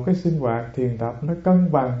một cái sinh hoạt thiền tập nó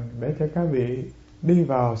cân bằng để cho các vị đi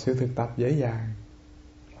vào sự thực tập dễ dàng.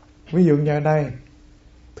 Ví dụ như ở đây,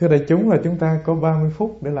 thưa đại chúng, là chúng ta có 30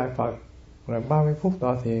 phút để lại Phật, rồi 30 phút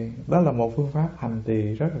tọa thiền. Đó là một phương pháp hành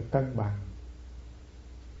trì rất là cân bằng.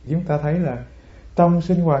 Chúng ta thấy là trong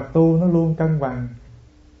sinh hoạt tu nó luôn cân bằng.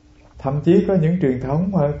 Thậm chí có những truyền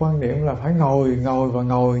thống mà quan niệm là phải ngồi và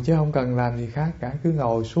ngồi chứ không cần làm gì khác cả, cứ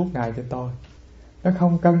ngồi suốt ngày cho tôi. Nó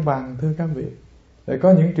không cân bằng thưa các vị. Rồi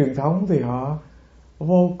có những truyền thống thì họ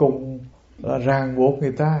vô cùng là ràng buộc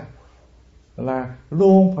người ta là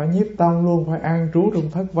luôn phải nhiếp tâm, luôn phải an trú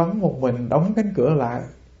trong thất vắng một mình, đóng cánh cửa lại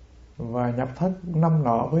và nhập thất năm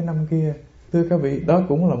nọ với năm kia. Thưa các vị, đó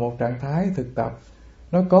cũng là một trạng thái thực tập.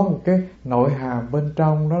 Nó có một cái nội hàm bên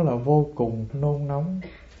trong, đó là vô cùng nôn nóng,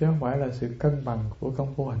 chứ không phải là sự cân bằng của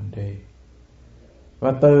công phu hành trì.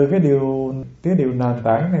 Và từ cái điều nền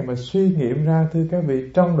tảng này mà suy nghiệm ra, thưa các vị,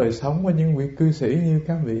 trong đời sống của những vị cư sĩ như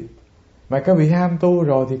các vị, mà các vị ham tu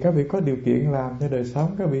rồi thì các vị có điều kiện làm cho đời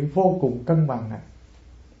sống các vị vô cùng cân bằng này.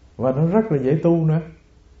 Và nó rất là dễ tu nữa.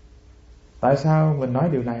 Tại sao mình nói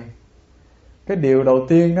điều này? Cái điều đầu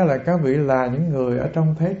tiên đó là các vị là những người ở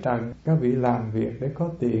trong thế trần, các vị làm việc để có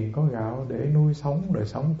tiền, có gạo để nuôi sống đời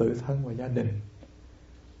sống tự thân và gia đình.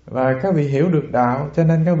 Và các vị hiểu được đạo, cho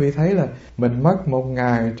nên các vị thấy là mình mất một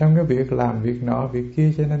ngày trong cái việc làm việc nọ việc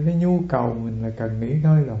kia, cho nên cái nhu cầu mình là cần nghỉ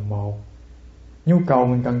ngơi là một, nhu cầu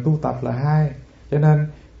mình cần tu tập là hai. Cho nên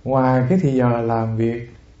ngoài cái thì giờ làm việc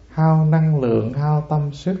hao năng lượng, hao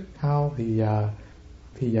tâm sức, hao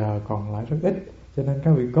thì giờ còn lại rất ít. Cho nên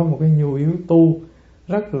các vị có một cái nhu yếu tu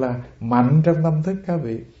rất là mạnh trong tâm thức các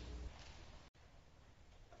vị.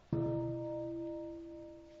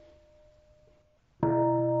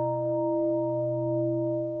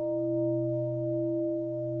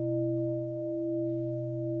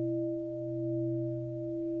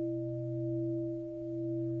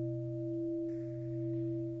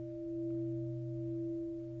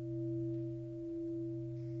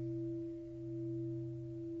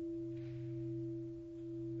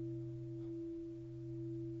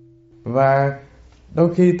 Và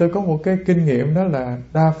đôi khi tôi có một cái kinh nghiệm, đó là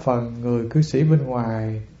đa phần người cư sĩ bên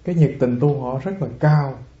ngoài cái nhiệt tình tu họ rất là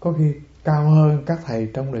cao, có khi cao hơn các thầy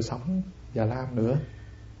trong đời sống Già Lam nữa.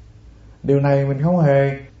 Điều này mình không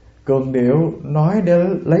hề cường điệu nói để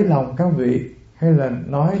lấy lòng các vị, hay là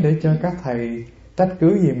nói để cho các thầy trách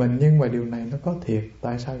cứ gì mình, nhưng mà điều này nó có thiệt.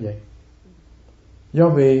 Tại sao vậy? Do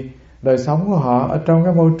vì đời sống của họ ở trong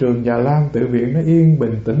cái môi trường Già Lam tự viện nó yên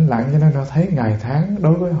bình tĩnh lặng, cho nên họ thấy ngày tháng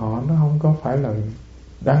đối với họ nó không có phải là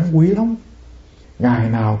đáng quý lắm, ngày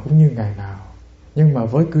nào cũng như ngày nào. Nhưng mà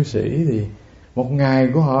với cư sĩ thì một ngày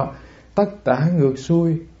của họ tất tả ngược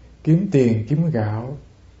xuôi, kiếm tiền kiếm gạo,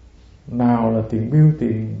 nào là tiền bill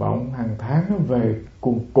tiền bọng, hàng tháng nó về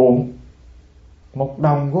cuồn cuộn. Một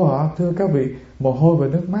đồng của họ, thưa các vị, mồ hôi và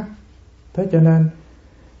nước mắt. Thế cho nên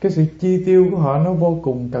cái sự chi tiêu của họ nó vô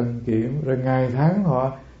cùng cần kiệm. Rồi ngày tháng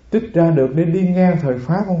họ tích ra được để đi ngang thời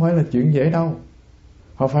Pháp không phải là chuyện dễ đâu.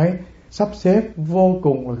 Họ phải sắp xếp vô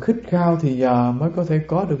cùng là khích khao thì giờ mới có thể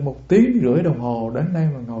có được 1 tiếng rưỡi đồng hồ đến đây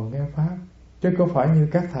mà ngồi nghe Pháp. Chứ không phải như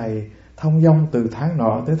các thầy thông dong từ tháng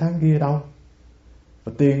nọ tới tháng kia đâu.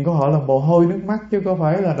 Và tiền của họ là mồ hôi nước mắt, chứ không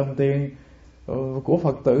phải là đồng tiền của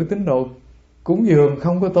Phật tử tín đồ cúng dường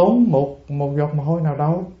không có tốn một giọt mồ hôi nào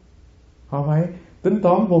đâu. Họ phải tính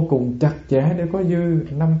toán vô cùng chặt chẽ để có dư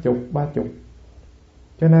 50, 30.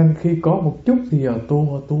 Cho nên khi có một chút thì giờ tu,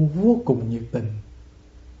 họ tu vô cùng nhiệt tình.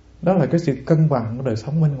 Đó là cái sự cân bằng của đời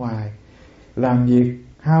sống bên ngoài. Làm việc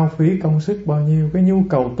hao phí công sức bao nhiêu, cái nhu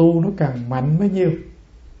cầu tu nó càng mạnh bấy nhiêu.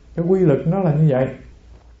 Cái quy luật nó là như vậy.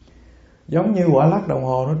 Giống như quả lắc đồng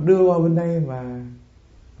hồ nó đưa qua bên đây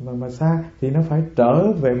mà xa, thì nó phải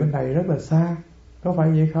trở về bên này rất là xa. Có phải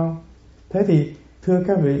vậy không? Thế thì thưa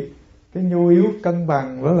các vị, cái nhu yếu cân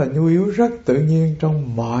bằng đó là nhu yếu rất tự nhiên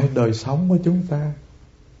trong mọi đời sống của chúng ta.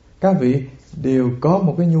 Các vị đều có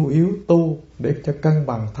một cái nhu yếu tu để cho cân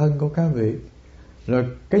bằng thân của các vị. Rồi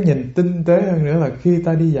cái nhìn tinh tế hơn nữa là khi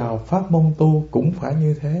ta đi vào pháp môn tu cũng phải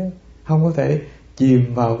như thế. Không có thể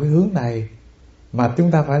chìm vào cái hướng này, mà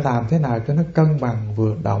chúng ta phải làm thế nào cho nó cân bằng,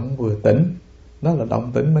 vừa động vừa tĩnh. đó là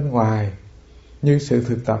động tĩnh bên ngoài. Như sự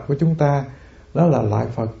thực tập của chúng ta, đó là lại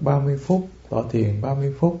Phật 30 phút, tọa thiền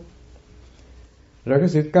 30 phút. Rồi cái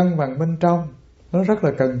sự cân bằng bên trong, nó rất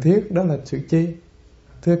là cần thiết, đó là sự chi?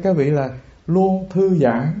 Thưa các vị, là luôn thư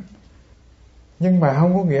giãn, nhưng mà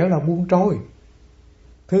không có nghĩa là buông trôi.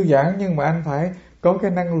 Thư giãn nhưng mà anh phải có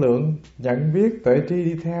cái năng lượng nhận biết, tuệ tri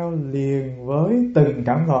đi theo liền với từng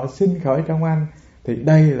cảm thọ sinh khởi trong anh. Thì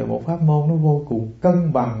đây là một pháp môn nó vô cùng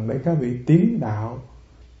cân bằng để các vị tiến đạo.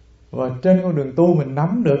 Và trên con đường tu mình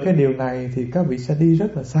nắm được cái điều này thì các vị sẽ đi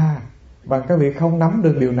rất là xa. Bằng các vị không nắm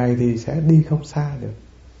được điều này thì sẽ đi không xa được.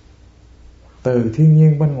 Từ thiên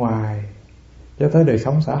nhiên bên ngoài cho tới đời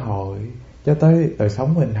sống xã hội, cho tới đời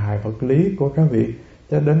sống hình hài vật lý của các vị,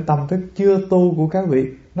 cho đến tâm thức chưa tu của các vị,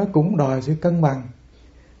 nó cũng đòi sự cân bằng.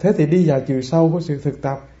 Thế thì đi vào chiều sâu của sự thực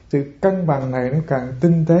tập, sự cân bằng này nó càng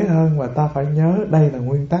tinh tế hơn. Và ta phải nhớ đây là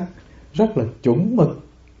nguyên tắc rất là chuẩn mực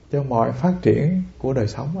cho mọi phát triển của đời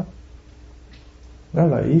sống đó. Đó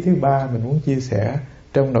là ý thứ ba mình muốn chia sẻ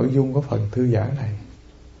trong nội dung của phần thư giãn này.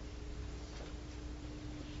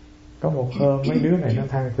 Có một hôm mấy đứa này nó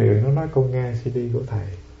than phiền, nó nói con nghe CD của thầy.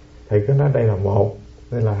 Thầy cứ nói đây là 1,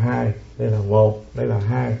 đây là 2, đây là 1, đây là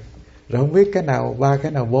 2. Rồi không biết cái nào 3,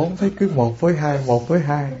 cái nào 4, thấy cứ 1 với 2, 1 với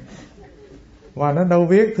 2. Mà nó đâu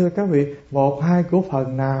biết, thưa các vị, 1, 2 của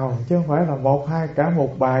phần nào, chứ không phải là 1, 2 cả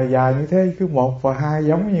một bài dài như thế, cứ 1 và 2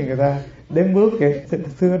 giống như người ta đếm bước kìa.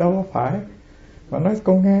 Thưa đâu có phải. Mà nói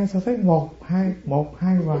con nghe sao thấy 1, 2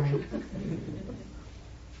 bài.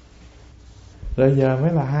 Rồi giờ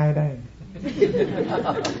mới là 2 đây.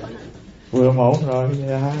 Vừa 1 rồi,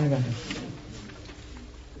 giờ 2 này.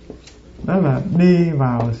 Đó là đi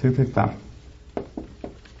vào sự thực tập.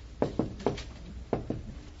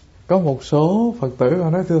 Có một số Phật tử họ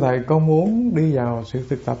nói thưa thầy, con muốn đi vào sự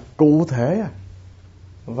thực tập cụ thể à.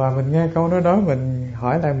 Và mình nghe câu nói đó, mình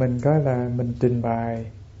hỏi lại mình coi là mình trình bày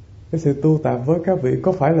cái sự tu tập với các vị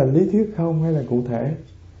có phải là lý thuyết không hay là cụ thể.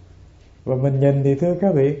 Và mình nhìn thì thưa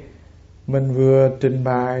các vị, mình vừa trình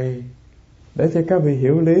bày để cho các vị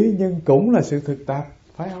hiểu lý, nhưng cũng là sự thực tập,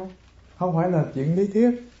 phải không? Không phải là chuyện lý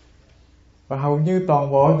thuyết. Và hầu như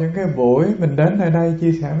toàn bộ những cái buổi mình đến nơi đây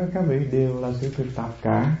chia sẻ với các vị đều là sự thực tập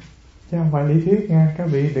cả, chứ không phải lý thuyết nha. Các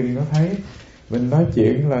vị đừng có thấy mình nói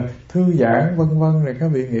chuyện là thư giãn vân vân rồi các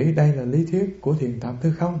vị nghĩ đây là lý thuyết của thiền tập.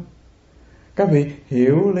 Thưa không, các vị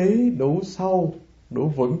hiểu lý đủ sâu, đủ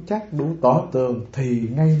vững chắc, đủ tỏ tường thì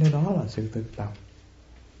ngay nơi đó là sự thực tập.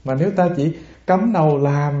 Mà nếu ta chỉ cắm đầu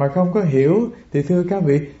làm mà không có hiểu thì thưa các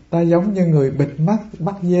vị, ta giống như người bịt mắt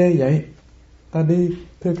bắt dê vậy. Ta đi,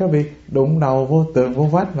 thưa các vị, đụng đầu vô tường vô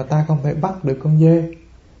vách mà ta không thể bắt được con dê.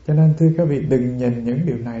 Cho nên thưa các vị, đừng nhìn những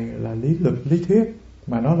điều này là lý luận, lý thuyết,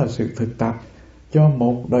 mà nó là sự thực tập cho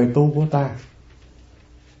một đời tu của ta.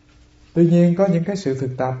 Tuy nhiên có những cái sự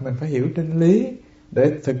thực tập mình phải hiểu trên lý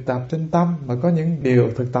để thực tập trên tâm, mà có những điều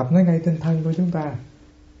thực tập nó ngay trên thân của chúng ta.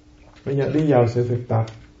 Bây giờ đi vào sự thực tập,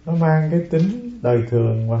 nó mang cái tính đời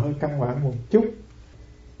thường và hơi căn bản một chút.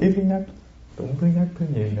 Ý thứ nhất, cũng thứ nhất, thứ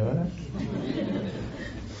nhì nữa đó.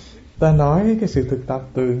 Ta nói cái sự thực tập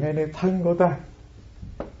từ ngay nơi thân của ta.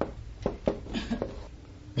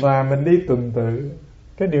 Và mình đi tuần tự.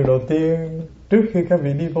 Cái điều đầu tiên trước khi các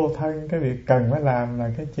vị đi vô thân, các vị cần phải làm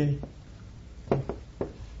là cái chi?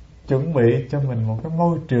 Chuẩn bị cho mình một cái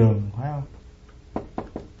môi trường, phải không?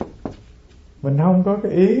 Mình không có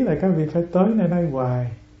cái ý là các vị phải tới nơi đây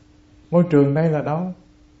hoài. Môi trường đây là đâu?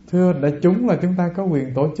 Thưa đại chúng, là chúng ta có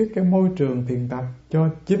quyền tổ chức cái môi trường thiền tập cho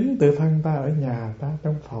chính tự thân ta, ở nhà ta,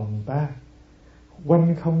 trong phòng ta,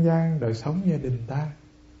 quanh không gian đời sống gia đình ta.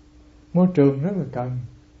 Môi trường rất là cần.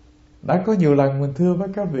 Đã có nhiều lần mình thưa với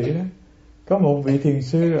các vị đó, có một vị thiền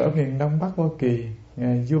sư ở miền Đông Bắc Hoa Kỳ,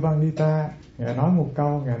 Ngài Yuvandita, Ngài nói một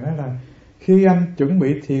câu, Ngài nói là khi anh chuẩn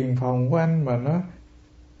bị thiền phòng của anh mà nó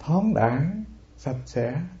thoáng đãng, sạch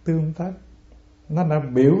sẽ, tươm tất, nó đã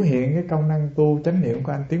biểu hiện cái công năng tu chánh niệm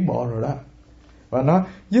của anh tiến bộ rồi đó. Và nó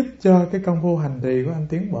giúp cho cái công phu hành trì của anh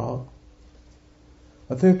tiến bộ.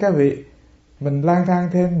 Và thưa các vị, mình lang thang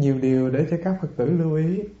thêm nhiều điều để cho các Phật tử lưu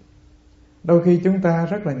ý. Đôi khi chúng ta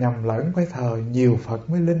rất là nhầm lẫn phải thờ nhiều Phật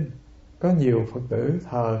mới linh. Có nhiều Phật tử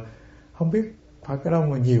thờ không biết Phật ở đâu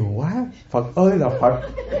mà nhiều quá. Phật ơi là Phật.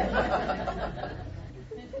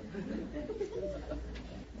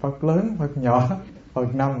 Phật lớn, Phật nhỏ,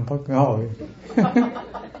 Phật nằm, Phật ngồi.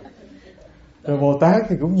 Rồi Bồ Tát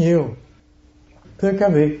thì cũng nhiều. Thưa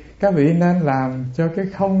các vị nên làm cho cái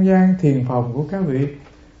không gian thiền phòng của các vị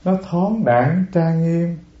nó thoáng đãng, trang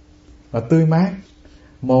nghiêm và tươi mát.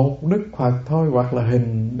 Một Đức Phật thôi, hoặc là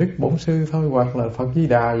hình Đức Bổn Sư thôi, hoặc là Phật Di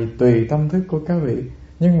Đà gì tùy tâm thức của các vị.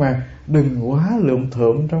 Nhưng mà đừng quá lượm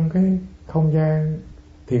thượm trong cái không gian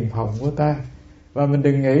thiền phòng của ta. Và mình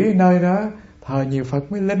đừng nghĩ nơi đó thờ nhiều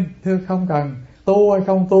Phật mới linh. Thưa không cần, tu hay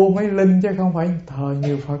không tu mới linh, chứ không phải thờ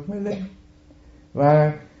nhiều Phật mới linh.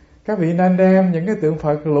 Và các vị nên đem những cái tượng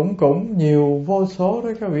Phật lủng củng nhiều vô số đó,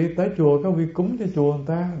 các vị tới chùa, các vị cúng cho chùa người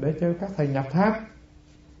ta để cho các thầy nhập tháp.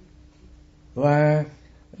 Và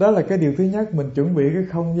đó là cái điều thứ nhất, mình chuẩn bị cái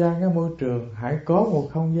không gian, cái môi trường. Hãy có một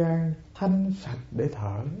không gian thanh sạch để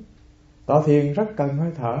thở. Tọa thiền rất cần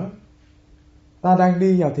hơi thở. Ta đang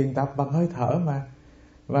đi vào thiền tập bằng hơi thở mà.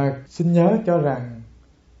 Và xin nhớ cho rằng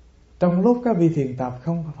trong lúc các vị thiền tập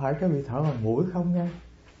không phải các vị thở bằng mũi không nha.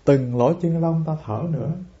 Từng lỗ chân lông ta thở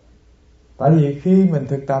nữa. Tại vì khi mình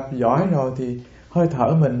thực tập giỏi rồi thì hơi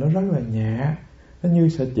thở mình nó rất là nhẹ, nó như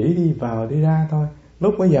sợi chỉ đi vào đi ra thôi.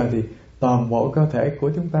 Lúc bây giờ thì toàn bộ cơ thể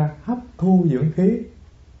của chúng ta hấp thu dưỡng khí,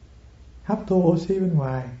 hấp thu oxy bên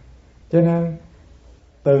ngoài. Cho nên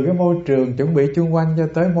từ cái môi trường chuẩn bị chung quanh cho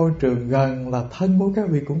tới môi trường gần là thân của các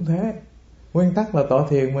vị cũng thế. Nguyên tắc là tọa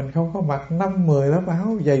thiền mình không có mặc 5-10 lớp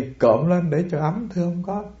áo dày cộm lên để cho ấm, thưa không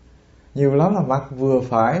có. Nhiều lắm là mặc vừa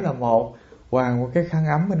phải là một, hoàng một cái khăn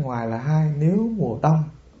ấm bên ngoài là hai nếu mùa đông.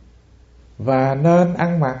 Và nên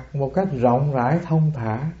ăn mặc một cách rộng rãi thông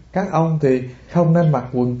thả. Các ông thì không nên mặc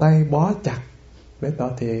quần tây bó chặt để tọa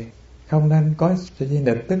thiền, không nên có sợi dây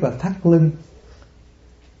nịt tức là thắt lưng.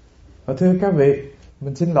 Và thưa các vị,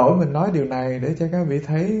 mình xin lỗi mình nói điều này để cho các vị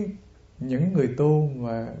thấy những người tu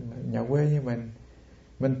mà nhà quê như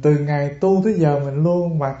mình từ ngày tu tới giờ mình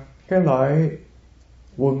luôn mặc cái loại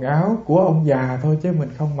quần áo của ông già thôi, chứ mình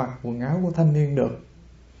không mặc quần áo của thanh niên được.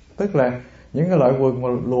 Tức là những cái loại quần mà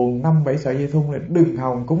luồn 5-7 sợi dây thun này đừng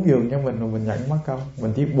hòng cúng dường cho mình mà mình nhận mất không.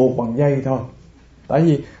 Mình chỉ buộc bằng dây thôi. Tại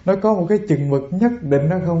vì nó có một cái chừng mực nhất định,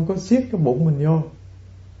 nó không có siết cái bụng mình vô.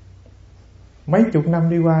 Mấy chục năm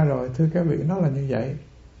đi qua rồi, thưa các vị, nó là như vậy.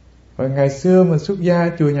 Và ngày xưa mình xuất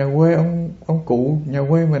gia chùa nhà quê, ông cụ nhà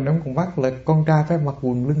quê mình ông còn bắt là con trai phải mặc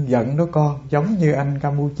quần lưng dẫn đó con, giống như anh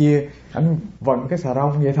Campuchia, anh vận cái xà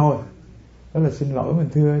rông vậy thôi. Đó là xin lỗi mình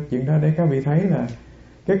thưa chuyện đó để các vị thấy là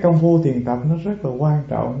cái công phu thiền tập nó rất là quan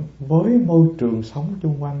trọng. Với môi trường sống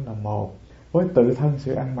chung quanh là một, với tự thân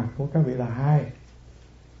sự ăn mặc của các vị là hai.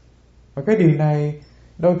 Và cái điều này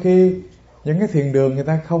đôi khi những cái thiền đường người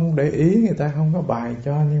ta không để ý, người ta không có bài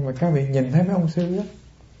cho. Nhưng mà các vị nhìn thấy mấy ông sư đó,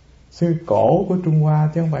 sư cổ của Trung Hoa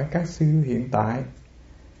chứ không phải các sư hiện tại,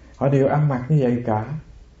 họ đều ăn mặc như vậy cả,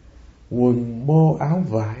 quần bô áo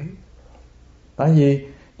vải. Tại vì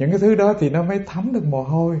những cái thứ đó thì nó mới thấm được mồ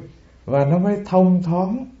hôi và nó mới thông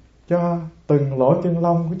thoáng cho từng lỗ chân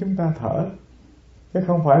lông của chúng ta thở. Chứ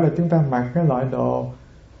không phải là chúng ta mặc cái loại đồ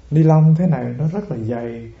ni lông thế này, nó rất là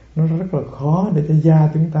dày, nó rất là khó để cho da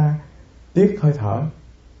chúng ta tiết hơi thở.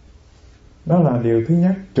 Đó là điều thứ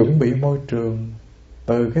nhất, chuẩn bị môi trường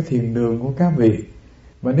từ cái thiền đường của các vị.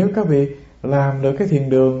 Và nếu các vị làm được cái thiền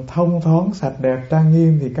đường thông thoáng, sạch đẹp, trang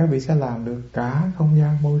nghiêm thì các vị sẽ làm được cả không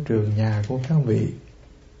gian môi trường nhà của các vị.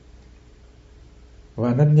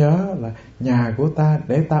 Và nên nhớ là nhà của ta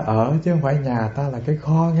để ta ở, chứ không phải nhà ta là cái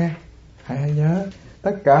kho nghe. Hãy nhớ,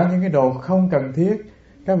 tất cả những cái đồ không cần thiết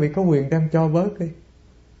các vị có quyền đem cho bớt đi.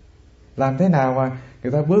 Làm thế nào mà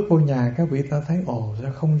người ta bước vô nhà các vị ta thấy ồ ra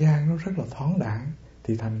không gian nó rất là thoáng đãng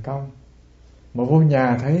thì thành công. Mà vô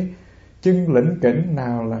nhà thấy chân lĩnh kỉnh,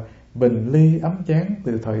 nào là bình ly ấm chén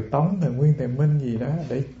từ thời Tống, thời Nguyên, thời Minh gì đó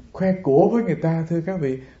để khoe của với người ta, thưa các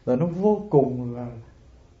vị, là nó vô cùng là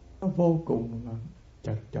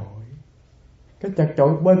chật chội. Cái chật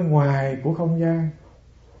chội bên ngoài của không gian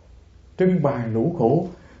trưng bày lũ khổ,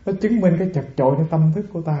 nó chứng minh cái chật chội trong tâm thức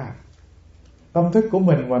của ta. Tâm thức của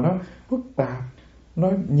mình mà nó phức tạp,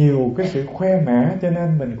 nó nhiều cái sự khoe mẽ, cho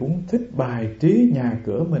nên mình cũng thích bài trí nhà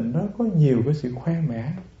cửa mình nó có nhiều cái sự khoe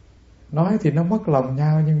mẽ. Nói thì nó mất lòng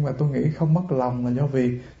nhau, nhưng mà tôi nghĩ không mất lòng là do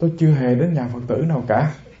vì tôi chưa hề đến nhà Phật tử nào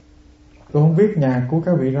cả. Tôi không biết nhà của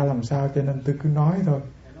các vị ra làm sao, cho nên tôi cứ nói thôi.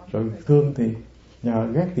 Rồi thương thì nhờ,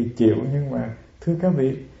 ghét thì chịu. Nhưng mà thưa các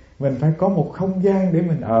vị, mình phải có một không gian để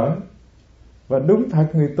mình ở. Và đúng thật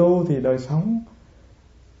người tu thì đời sống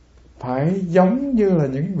phải giống như là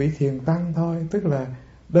những vị thiền tăng thôi. Tức là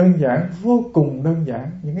đơn giản, vô cùng đơn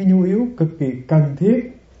giản. Những cái nhu yếu cực kỳ cần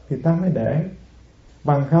thiết thì ta mới để.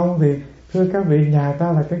 Bằng không thì thưa các vị, nhà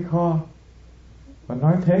ta là cái kho. Và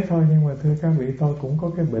nói thế thôi, nhưng mà thưa các vị, tôi cũng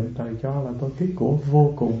có cái bệnh trời cho là tôi tiếc của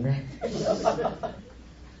vô cùng nghe.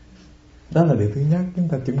 Đó là điều thứ nhất, chúng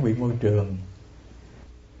ta chuẩn bị môi trường.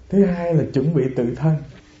 Thứ hai là chuẩn bị tự thân.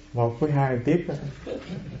 1 với 2 tiếp đó.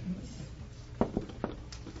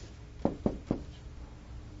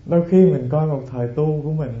 Đôi khi mình coi một thời tu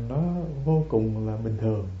của mình nó vô cùng là bình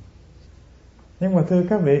thường. Nhưng mà thưa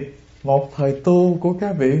các vị, một thời tu của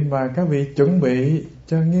các vị mà các vị chuẩn bị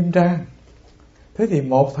cho nghiêm trang, Thế thì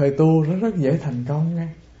một thời tu nó rất dễ thành công nha.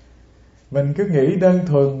 Mình cứ nghĩ đơn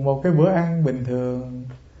thuần một cái bữa ăn bình thường,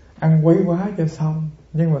 ăn quấy quá cho xong.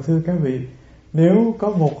 Nhưng mà thưa các vị, nếu có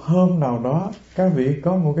một hôm nào đó các vị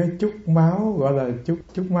có một cái chút máu, gọi là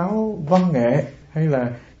chút máu văn nghệ, hay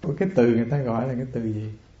là một cái từ người ta gọi là cái từ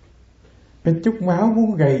gì, cái chút máu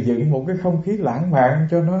muốn gầy dựng một cái không khí lãng mạn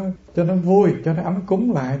cho nó vui, cho nó ấm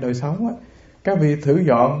cúng lại đời sống á. Các vị thử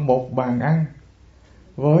dọn một bàn ăn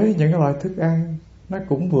với những cái loại thức ăn nó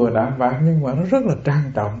cũng vừa đạm bạc nhưng mà nó rất là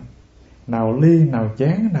trang trọng, nào ly, nào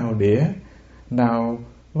chén, nào đĩa, nào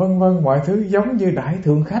vân vân, mọi thứ giống như đãi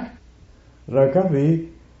thượng khách. Rồi các vị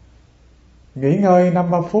nghỉ ngơi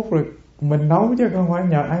 5-3 phút rồi mình nấu, chứ không phải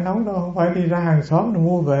nhờ ai nấu đâu, không phải đi ra hàng xóm rồi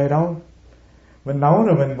mua về đâu. Mình nấu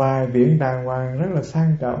rồi mình bài biện đàng hoàng rất là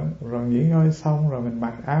sang trọng, rồi nghỉ ngơi xong rồi mình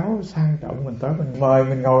mặc áo sang trọng, mình tới mình mời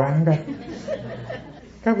mình ngồi ăn coi.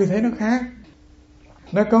 Các vị thấy nó khác,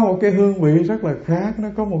 nó có một cái hương vị rất là khác, nó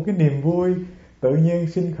có một cái niềm vui tự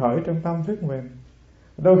nhiên sinh khởi trong tâm thức mình.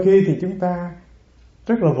 Đôi khi thì chúng ta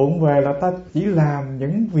rất là vụng về, là ta chỉ làm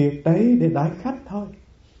những việc đấy để đãi khách thôi,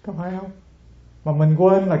 có phải không? Mà mình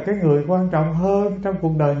quên là cái người quan trọng hơn trong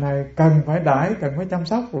cuộc đời này cần phải đãi, cần phải chăm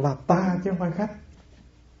sóc là ta chứ không phải khách.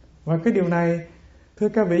 Và cái điều này thưa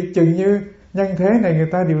các vị, chừng như nhân thế này người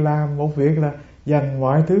ta đều làm một việc là dành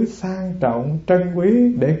mọi thứ sang trọng, trân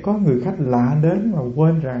quý để có người khách lạ đến, mà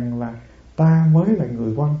quên rằng là ta mới là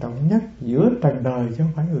người quan trọng nhất giữa trần đời chứ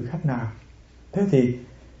không phải người khách nào. Thế thì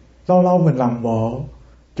lâu lâu mình làm bộ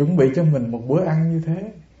chuẩn bị cho mình một bữa ăn như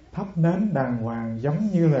thế, thắp nến đàng hoàng, giống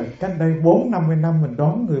như là cách đây 40-50 năm mình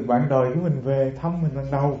đón người bạn đời của mình về thăm mình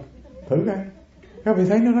lần đầu. Thử coi, các vị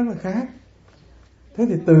thấy nó rất là khác. Thế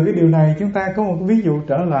thì từ cái điều này chúng ta có một cái ví dụ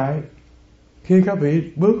trở lại. Khi các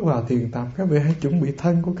vị bước vào thiền tập, các vị hãy chuẩn bị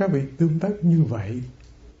thân của các vị tương tất như vậy.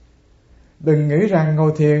 Đừng nghĩ rằng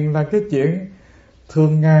ngồi thiền là cái chuyện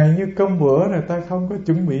thường ngày như cơm bữa, rồi ta không có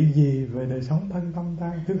chuẩn bị gì về đời sống thân tâm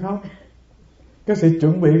ta, chứ không. Cái sự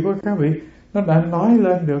chuẩn bị của các vị nó đã nói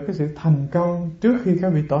lên được cái sự thành công trước khi các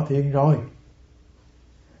vị tọa thiền rồi.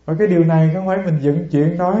 Và cái điều này không phải mình dựng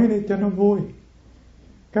chuyện nói để cho nó vui.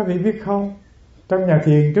 Các vị biết không, trong nhà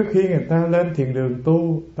thiền trước khi người ta lên thiền đường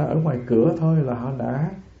tu, ta ở ngoài cửa thôi là họ đã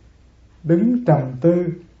đứng trầm tư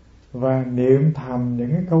và niệm thầm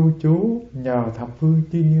những cái câu chú nhờ thập phương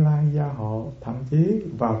chư Như Lai gia hộ. Thậm chí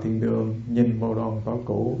vào thiền đường nhìn vào đòn cỏ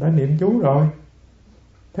cụ đã niệm chú rồi.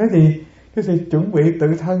 Thế thì cái sự chuẩn bị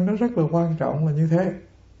tự thân nó rất là quan trọng là như thế.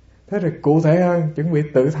 Thế rồi cụ thể hơn, chuẩn bị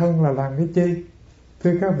tự thân là làm cái chi?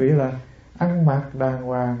 Thưa các vị, là ăn mặc đàng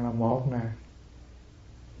hoàng là một nè.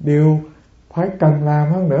 Điều phải cần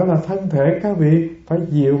làm hơn nữa là thân thể các vị phải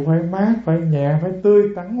dịu, phải mát, phải nhẹ, phải tươi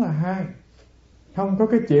tắn là hai. Không có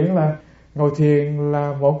cái chuyện là ngồi thiền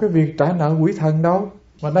là một cái việc trả nợ quỷ thần đâu.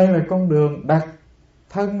 Mà đây là con đường đặt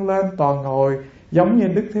thân lên tòa ngồi, giống như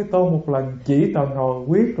Đức Thế Tôn một lần chỉ tòa ngồi,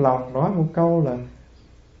 quyết lòng nói một câu là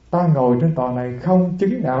ta ngồi trên tòa này không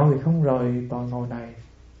chứng đạo thì không rời tòa ngồi này.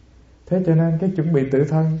 Thế cho nên cái chuẩn bị tự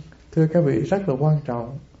thân, thưa các vị, rất là quan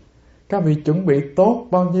trọng. Các vị chuẩn bị tốt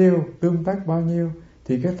bao nhiêu, tương tác bao nhiêu,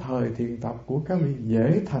 thì cái thời thiền tập của các vị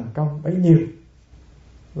dễ thành công bấy nhiêu.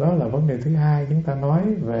 Đó là vấn đề thứ hai chúng ta nói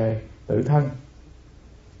về tự thân.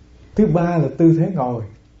 Thứ ba là tư thế ngồi.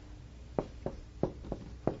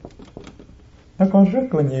 Nó có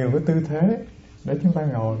rất là nhiều cái tư thế để chúng ta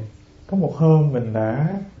ngồi. Có một hôm mình đã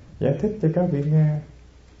giải thích cho các vị nghe: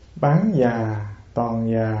 bán già,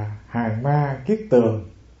 toàn già, hàng ma, kiết tường.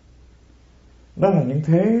 Đó là những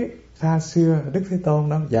thế xa xưa Đức Thế Tôn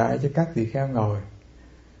đã dạy cho các tỳ kheo ngồi.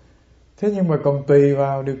 Thế nhưng mà còn tùy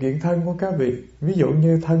vào điều kiện thân của các vị. Ví dụ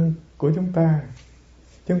như thân của chúng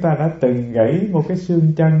ta đã từng gãy một cái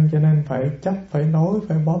xương chân, cho nên phải chắp, phải nối,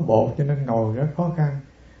 phải bó bột, cho nên ngồi rất khó khăn.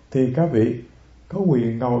 Thì các vị có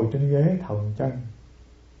quyền ngồi trên ghế thòng chân.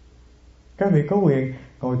 Các vị có quyền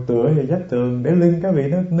ngồi tựa vào vách tường để lưng các vị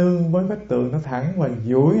nó nương với vách tường, nó thẳng và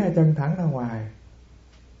duỗi hai chân thẳng ra ngoài.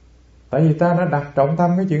 Tại vì ta đã đặt trọng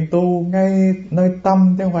tâm cái chuyện tu ngay nơi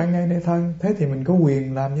tâm chứ không phải ngay nơi thân. Thế thì mình có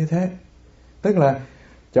quyền làm như thế. Tức là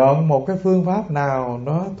chọn một cái phương pháp nào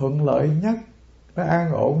nó thuận lợi nhất, nó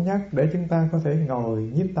an ổn nhất để chúng ta có thể ngồi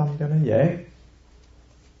nhiếp tâm cho nó dễ.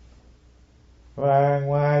 Và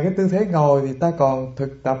ngoài cái tư thế ngồi thì ta còn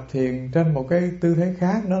thực tập thiền trên một cái tư thế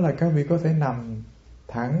khác, đó là các vị có thể nằm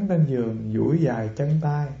thẳng trên giường, duỗi dài chân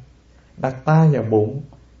tay, đặt tay vào bụng,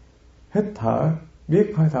 hít thở,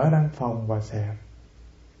 biết hơi thở đang phồng và xẹp.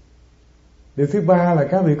 Điều thứ ba là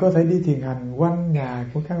các vị có thể đi thiền hành quanh nhà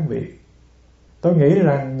của các vị. Tôi nghĩ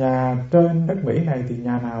rằng nhà trên đất Mỹ này thì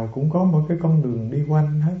nhà nào cũng có một cái con đường đi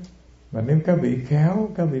quanh hết. Và nếu các vị khéo,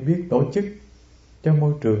 các vị biết tổ chức cho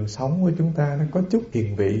môi trường sống của chúng ta nó có chút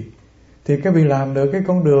hiền vị, thì các vị làm được cái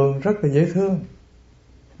con đường rất là dễ thương.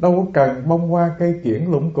 Đâu có cần bông hoa cây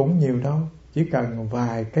kiểng lủng củng nhiều đâu, chỉ cần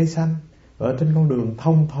vài cây xanh ở trên con đường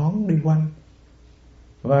thông thoáng đi quanh.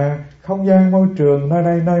 Và không gian môi trường nơi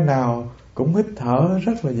đây nơi nào cũng hít thở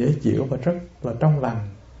rất là dễ chịu và rất là trong lành.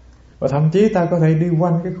 Và thậm chí ta có thể đi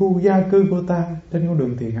quanh cái khu gia cư của ta trên con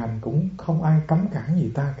đường thiền hành, cũng không ai cấm cản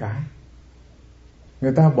gì ta cả.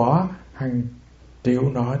 Người ta bỏ hàng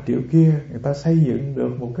triệu nọ triệu kia, người ta xây dựng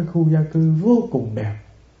được một cái khu gia cư vô cùng đẹp.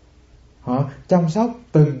 Họ chăm sóc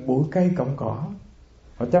từng bụi cây cọng cỏ,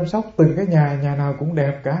 họ chăm sóc từng cái nhà nào cũng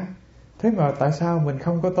đẹp cả. Thế mà tại sao mình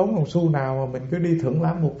không có tốn một xu nào mà mình cứ đi thưởng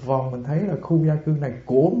lãm một vòng, mình thấy là khu gia cư này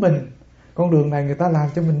của mình, con đường này người ta làm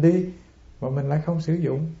cho mình đi mà mình lại không sử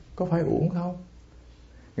dụng, có phải uổng không?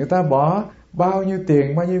 Người ta bỏ bao nhiêu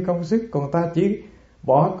tiền, bao nhiêu công sức, còn ta chỉ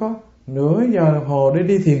bỏ có nửa giờ đồng hồ để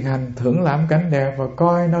đi thiền hành, thưởng lãm cảnh đẹp và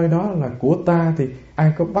coi nơi đó là của ta, thì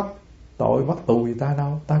ai có bắt tội bắt tù gì ta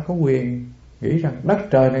đâu. Ta có quyền nghĩ rằng đất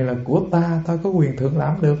trời này là của ta có quyền thưởng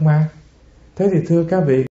lãm được mà. Thế thì thưa các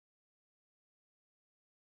vị,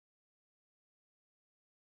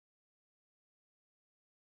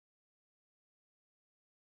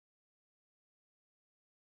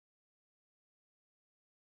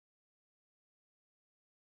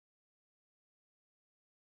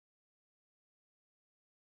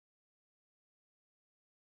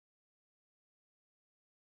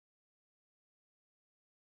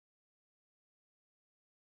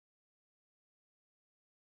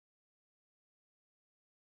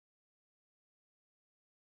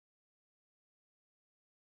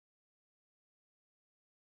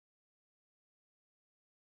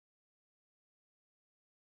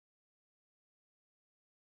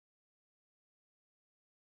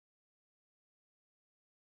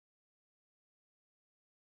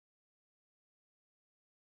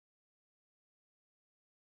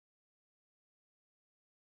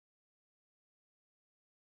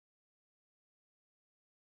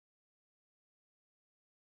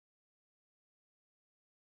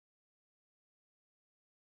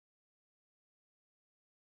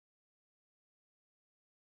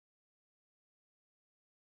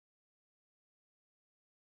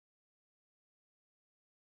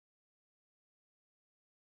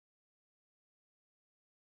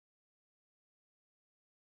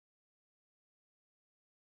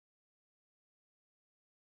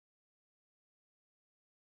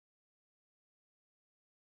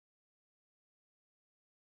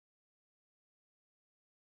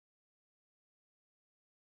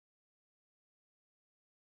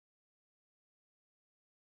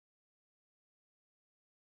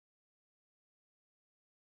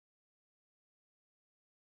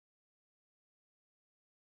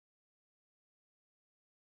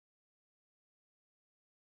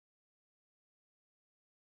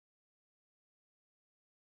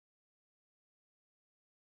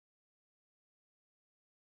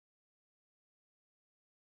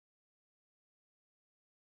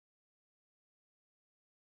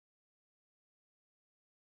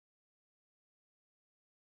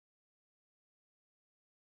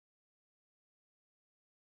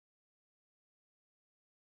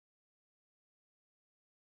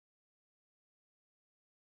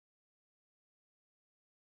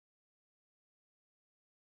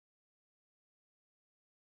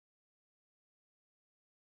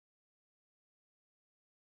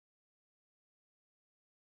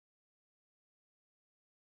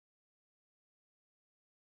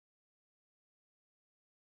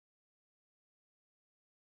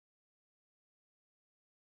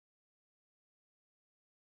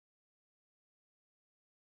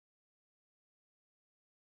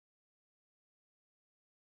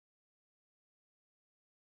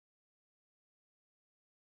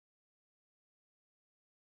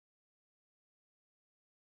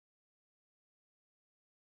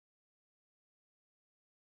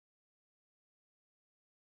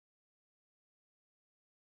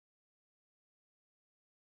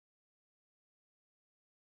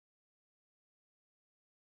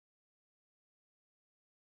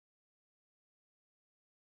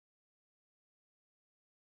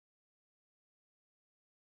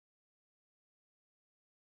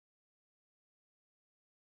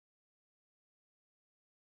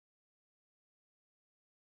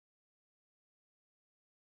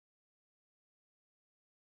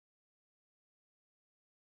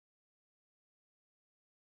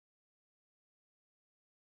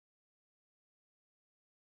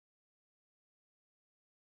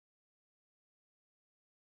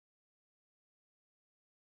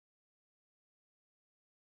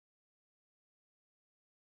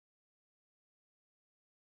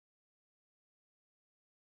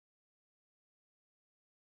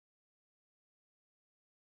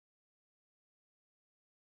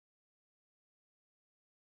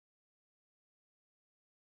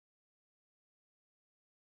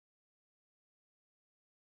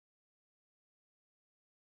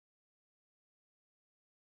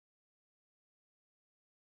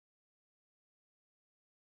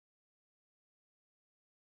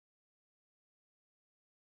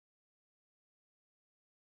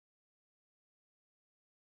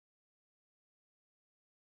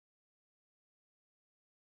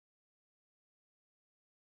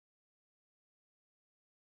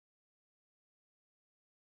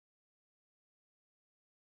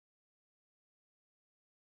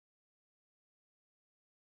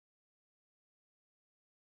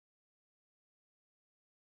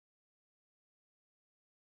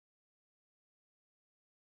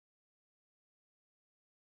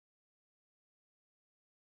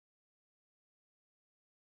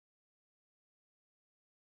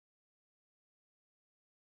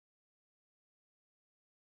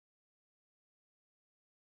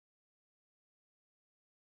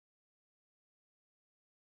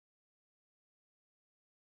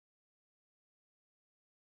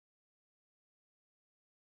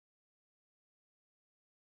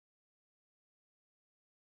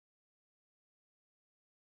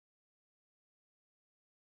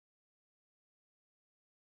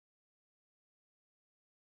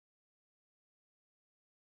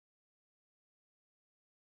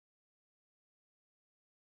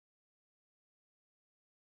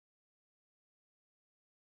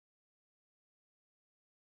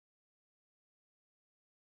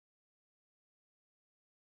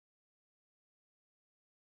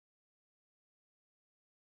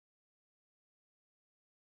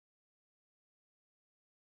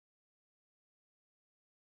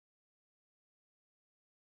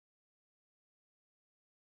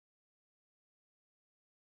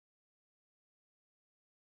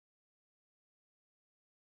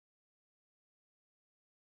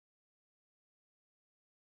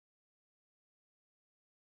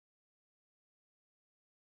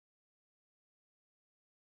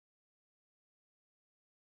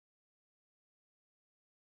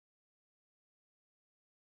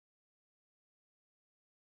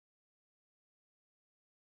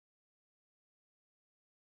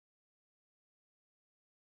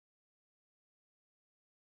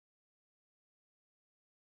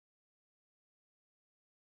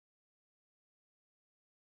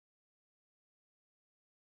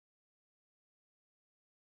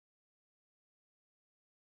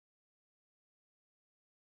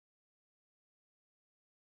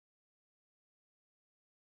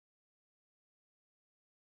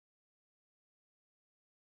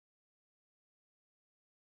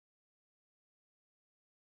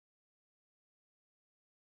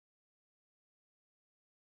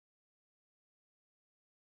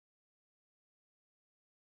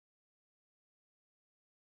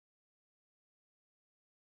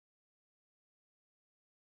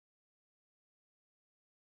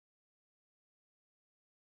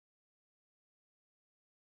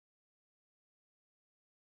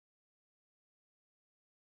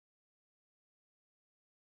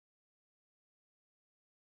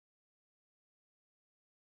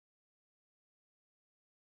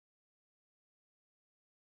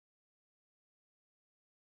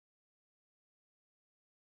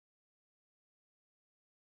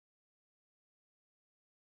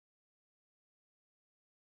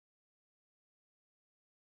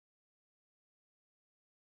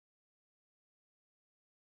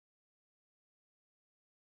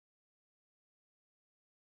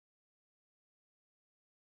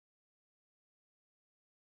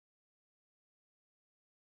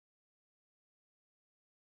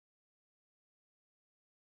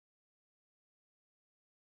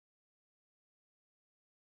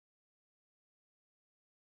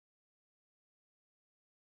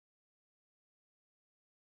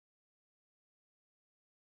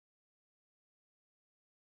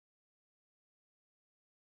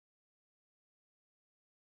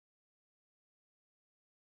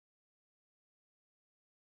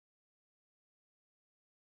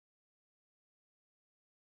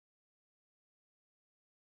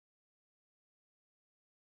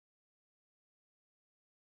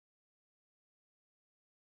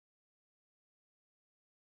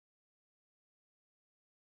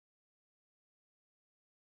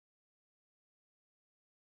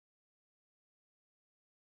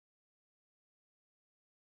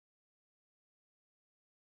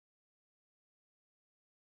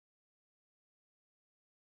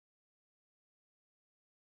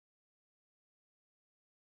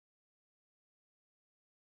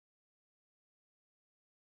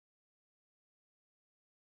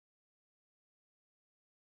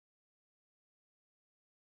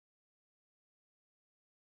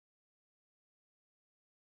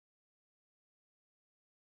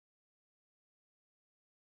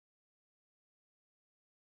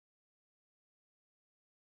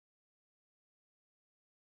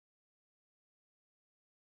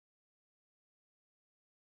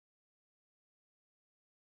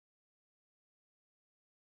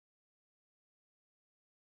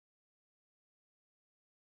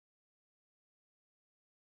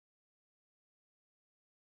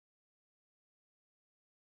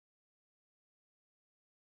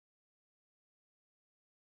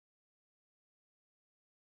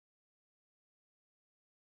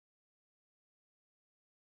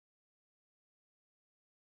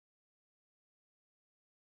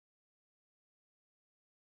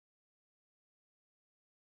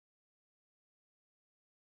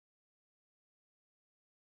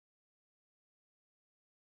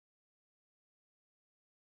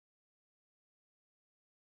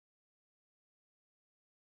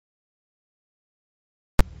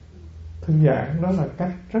 thư giãn, đó là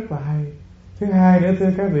cách rất là hay. Thứ hai nữa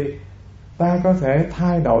thưa các vị, ta có thể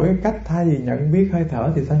thay đổi cái cách, thay vì nhận biết hơi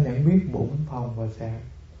thở thì ta nhận biết bụng, phòng và xẹp,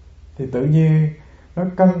 thì tự nhiên nó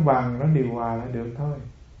cân bằng, nó điều hòa lại được thôi.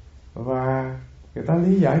 Và người ta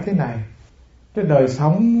lý giải thế này: cái đời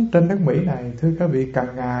sống trên đất Mỹ này thưa các vị,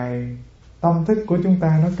 càng ngày tâm thức của chúng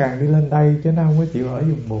ta nó càng đi lên đây, chứ nó không có chịu ở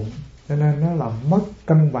vùng bụng, cho nên nó làm mất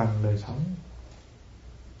cân bằng đời sống.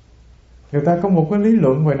 Người ta có một cái lý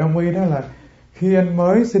luận về Đông y, đó là khi anh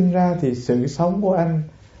mới sinh ra thì sự sống của anh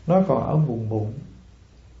nó còn ở vùng bụng.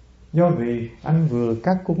 Do vì anh vừa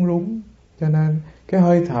cắt cuốn rúng, cho nên cái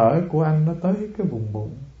hơi thở của anh nó tới cái vùng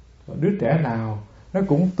bụng. Đứa trẻ nào nó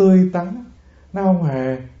cũng tươi tắn, nó không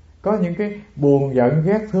hề có những cái buồn giận,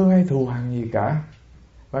 ghét thương hay thù hằn gì cả.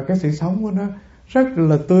 Và cái sự sống của nó rất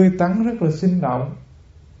là tươi tắn, rất là sinh động.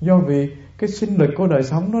 Do vì cái sinh lực của đời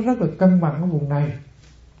sống nó rất là cân bằng ở vùng này.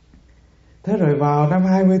 Thế rồi vào năm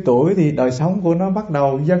 20 tuổi thì đời sống của nó bắt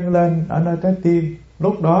đầu dâng lên ở nơi trái tim.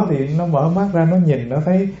 Lúc đó thì nó mở mắt ra, nó nhìn, nó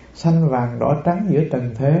thấy xanh vàng đỏ trắng giữa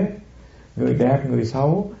trần thế, người đẹp người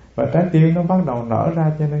xấu, và trái tim nó bắt đầu nở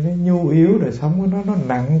ra. Cho nên cái nhu yếu đời sống của nó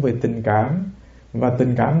nặng về tình cảm. Và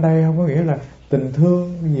tình cảm đây không có nghĩa là tình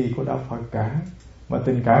thương gì của đạo Phật cả, mà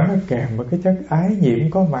tình cảm nó kèm với cái chất ái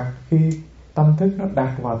nhiễm có mặt khi tâm thức nó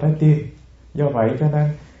đặt vào trái tim. Do vậy cho nên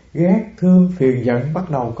ghét, thương, phiền, giận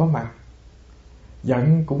bắt đầu có mặt.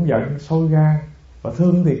 Giận cũng giận sôi gan, và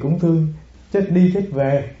thương thì cũng thương, chết đi chết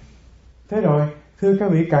về. Thế rồi thưa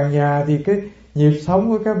các vị, càng già thì cái nhịp sống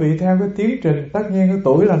của các vị theo cái tiến trình, tất nhiên cái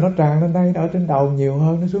tuổi là nó tràn lên đây, ở trên đầu nhiều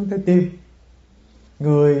hơn, nó xuống trái tim.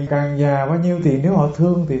 Người càng già bao nhiêu thì nếu họ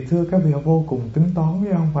thương thì thưa các vị, họ vô cùng tính toán,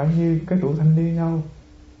 chứ không phải như cái tuổi thanh niên đâu.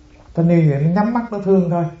 Thanh niên thì nó nhắm mắt nó thương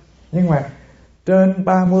thôi, nhưng mà trên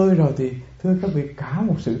 30 rồi thì thưa các vị, cả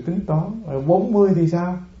một sự tính toán. Rồi 40 thì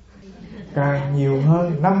sao? Càng nhiều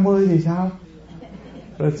hơn. 50 thì sao?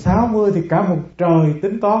 Rồi 60 thì cả một trời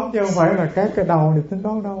tính toán, chứ không phải là cái đầu thì tính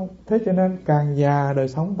toán đâu. Thế cho nên càng già đời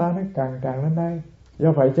sống ta nó càng tràn lên đây.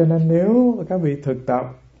 Do vậy cho nên nếu các vị thực tập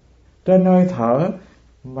trên hơi thở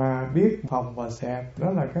mà biết phòng và xẹp,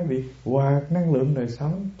 đó là các vị hoạt năng lượng đời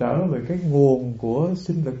sống trở về cái nguồn của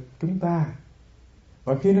sinh lực chúng ta.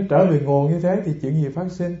 Và khi nó trở về nguồn như thế thì chuyện gì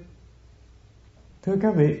phát sinh? Thưa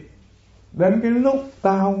các vị, đến cái lúc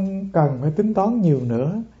ta không cần phải tính toán nhiều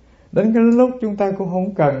nữa, đến cái lúc chúng ta cũng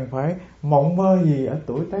không cần phải mộng mơ gì ở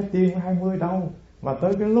tuổi trái tim 20 đâu, mà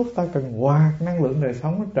tới cái lúc ta cần hoạt năng lượng đời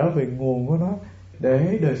sống nó trở về nguồn của nó,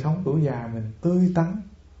 để đời sống tuổi già mình tươi tắn,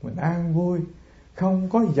 mình an vui, không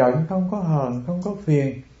có giận, không có hờn, không có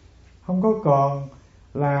phiền, không có còn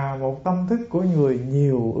là một tâm thức của người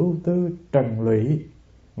nhiều ưu tư trần lụy,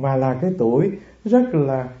 mà là cái tuổi rất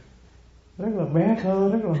là bé thơ,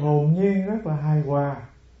 rất là hồn nhiên, rất là hài hòa.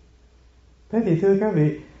 Thế thì thưa các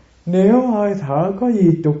vị, nếu hơi thở có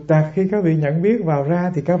gì trục trặc khi các vị nhận biết vào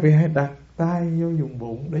ra, thì các vị hãy đặt tay vô vùng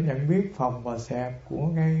bụng để nhận biết phòng và xẹp của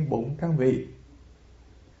ngay bụng các vị.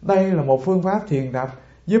 Đây là một phương pháp thiền tập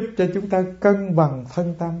giúp cho chúng ta cân bằng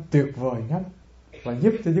thân tâm tuyệt vời nhất, và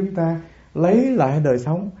giúp cho chúng ta lấy lại đời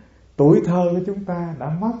sống tuổi thơ của chúng ta đã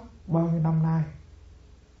mất bao nhiêu năm nay.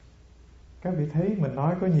 Các vị thấy mình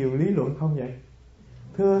nói có nhiều lý luận không vậy?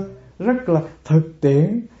 Thưa, rất là thực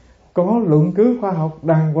tiễn, có luận cứ khoa học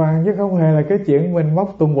đàng hoàng, chứ không hề là cái chuyện mình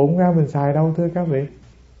móc tùng bụng ra mình xài đâu thưa các vị.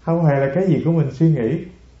 Không hề là cái gì của mình suy nghĩ,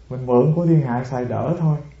 mình mượn của thiên hạ xài đỡ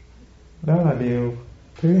thôi. Đó là điều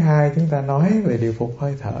thứ hai chúng ta nói về điều phục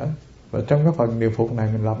hơi thở. Và trong cái phần điều phục này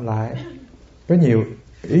mình lặp lại có nhiều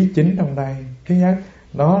ý chính trong đây. Thứ nhất,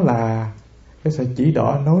 đó là cái sợi chỉ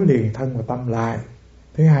đỏ nối liền thân và tâm lại.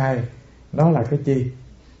 Thứ hai, đó là cái chi?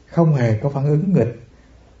 Không hề có phản ứng nghịch.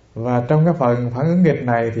 Và trong cái phần phản ứng nghịch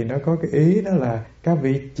này thì nó có cái ý, đó là các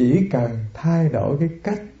vị chỉ cần thay đổi cái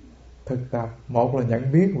cách thực tập. Một là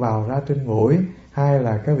nhận biết vào ra trên mũi, hai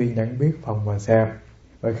là các vị nhận biết phòng và xẹp.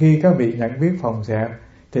 Và khi các vị nhận biết phòng xẹp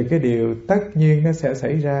thì cái điều tất nhiên nó sẽ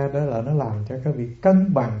xảy ra, đó là nó làm cho các vị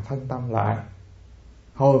cân bằng thân tâm lại,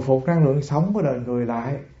 hồi phục năng lượng sống của đời người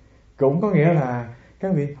lại. Cũng có nghĩa là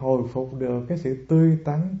các vị hồi phục được cái sự tươi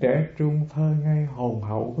tắn, trẻ trung, thơ ngây, hồn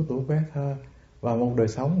hậu của tuổi bé thơ, và một đời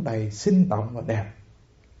sống đầy sinh động và đẹp.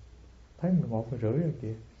 Thấy 11:30 rồi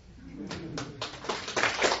kìa.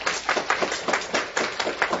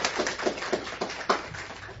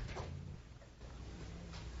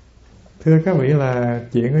 Thưa các vị, là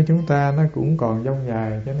chuyện của chúng ta nó cũng còn dông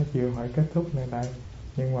dài, chứ nó chưa phải kết thúc nơi đây.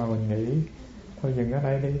 Nhưng mà mình nghĩ thôi dừng ở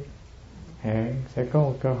đây đi. Hẹn sẽ có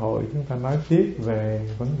một cơ hội chúng ta nói tiếp về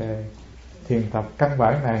vấn đề thiền tập căn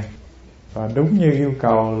bản này. Và đúng như yêu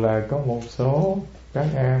cầu là có một số các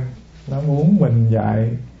em nó muốn mình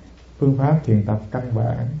dạy phương pháp thiền tập căn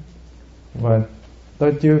bản, Và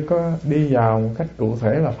tôi chưa có đi vào một cách cụ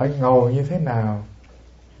thể là phải ngồi như thế nào,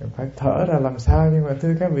 phải thở ra làm sao. Nhưng mà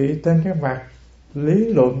thưa các vị, trên cái mặt lý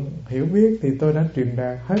luận hiểu biết thì tôi đã truyền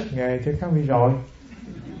đạt hết nghề cho các vị rồi.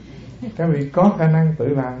 Các vị có khả năng tự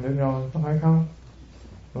làm được rồi, có phải không?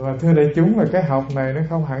 Và thưa đại chúng, là cái học này nó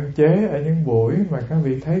không hạn chế ở những buổi mà các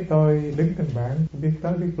vị thấy tôi đứng trên bảng biết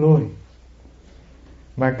tới biết lui,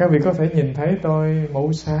 mà các vị có thể nhìn thấy tôi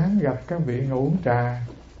mỗi sáng gặp các vị ngồi uống trà.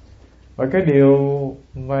 Và cái điều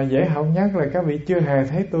mà dễ học nhất là các vị chưa hề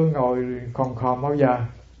thấy tôi ngồi khòn khòn bao giờ,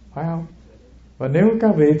 phải không? Và nếu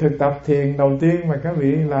các vị thực tập thiền đầu tiên mà các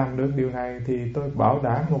vị làm được điều này thì tôi bảo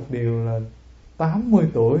đảm một điều là 80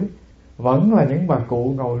 tuổi vẫn là những bà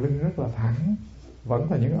cụ ngồi lưng rất là thẳng,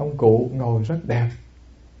 vẫn là những ông cụ ngồi rất đẹp.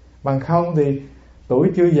 Bằng không thì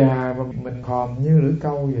tuổi chưa già mà mình khòm như lưỡi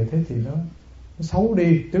câu vậy, thế thì nó xấu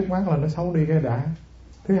đi. Trước mắt là nó xấu đi cái đã.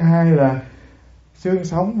 Thứ hai là xương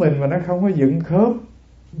sống mình mà nó không có dựng khớp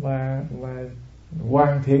mà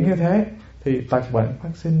hoàn thiện như thế thì tật bệnh phát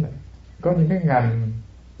sinh. Có những cái ngành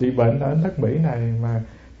trị bệnh ở đất Mỹ này mà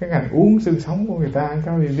cái ngành uống xương sống của người ta,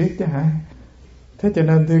 các vị biết chứ hả? Thế cho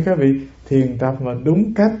nên thưa các vị, thiền tập mà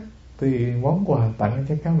đúng cách thì món quà tặng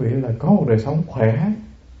cho các vị là có một đời sống khỏe,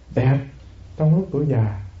 đẹp trong lúc tuổi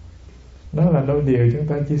già. Đó là đôi điều chúng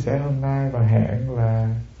ta chia sẻ hôm nay, và hẹn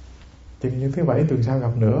là chừng như thứ Bảy tuần sau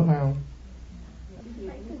gặp nữa, phải không?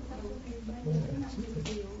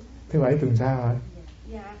 Thứ Bảy tuần sau hả?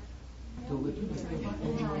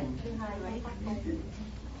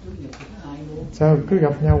 Sao cứ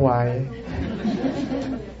gặp nhau hoài?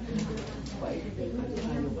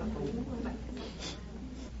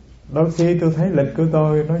 Đôi khi tôi thấy lịch của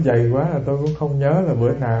tôi nó dày quá là tôi cũng không nhớ là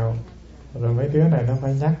bữa nào. Rồi mấy đứa này nó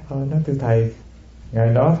phải nhắc thôi. Nó thưa thầy,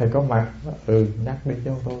 ngày đó thầy có mặt. Nhắc đi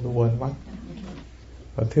cho tôi quên mất.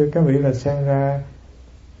 Và thưa các vị, là xem ra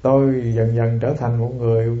tôi dần dần trở thành một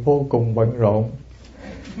người vô cùng bận rộn.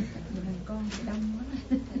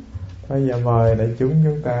 Bây giờ mời đại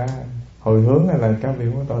chúng ta hồi hướng là các vị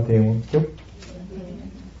muốn tọa thiền một chút.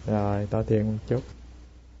 Rồi tọa thiền một chút.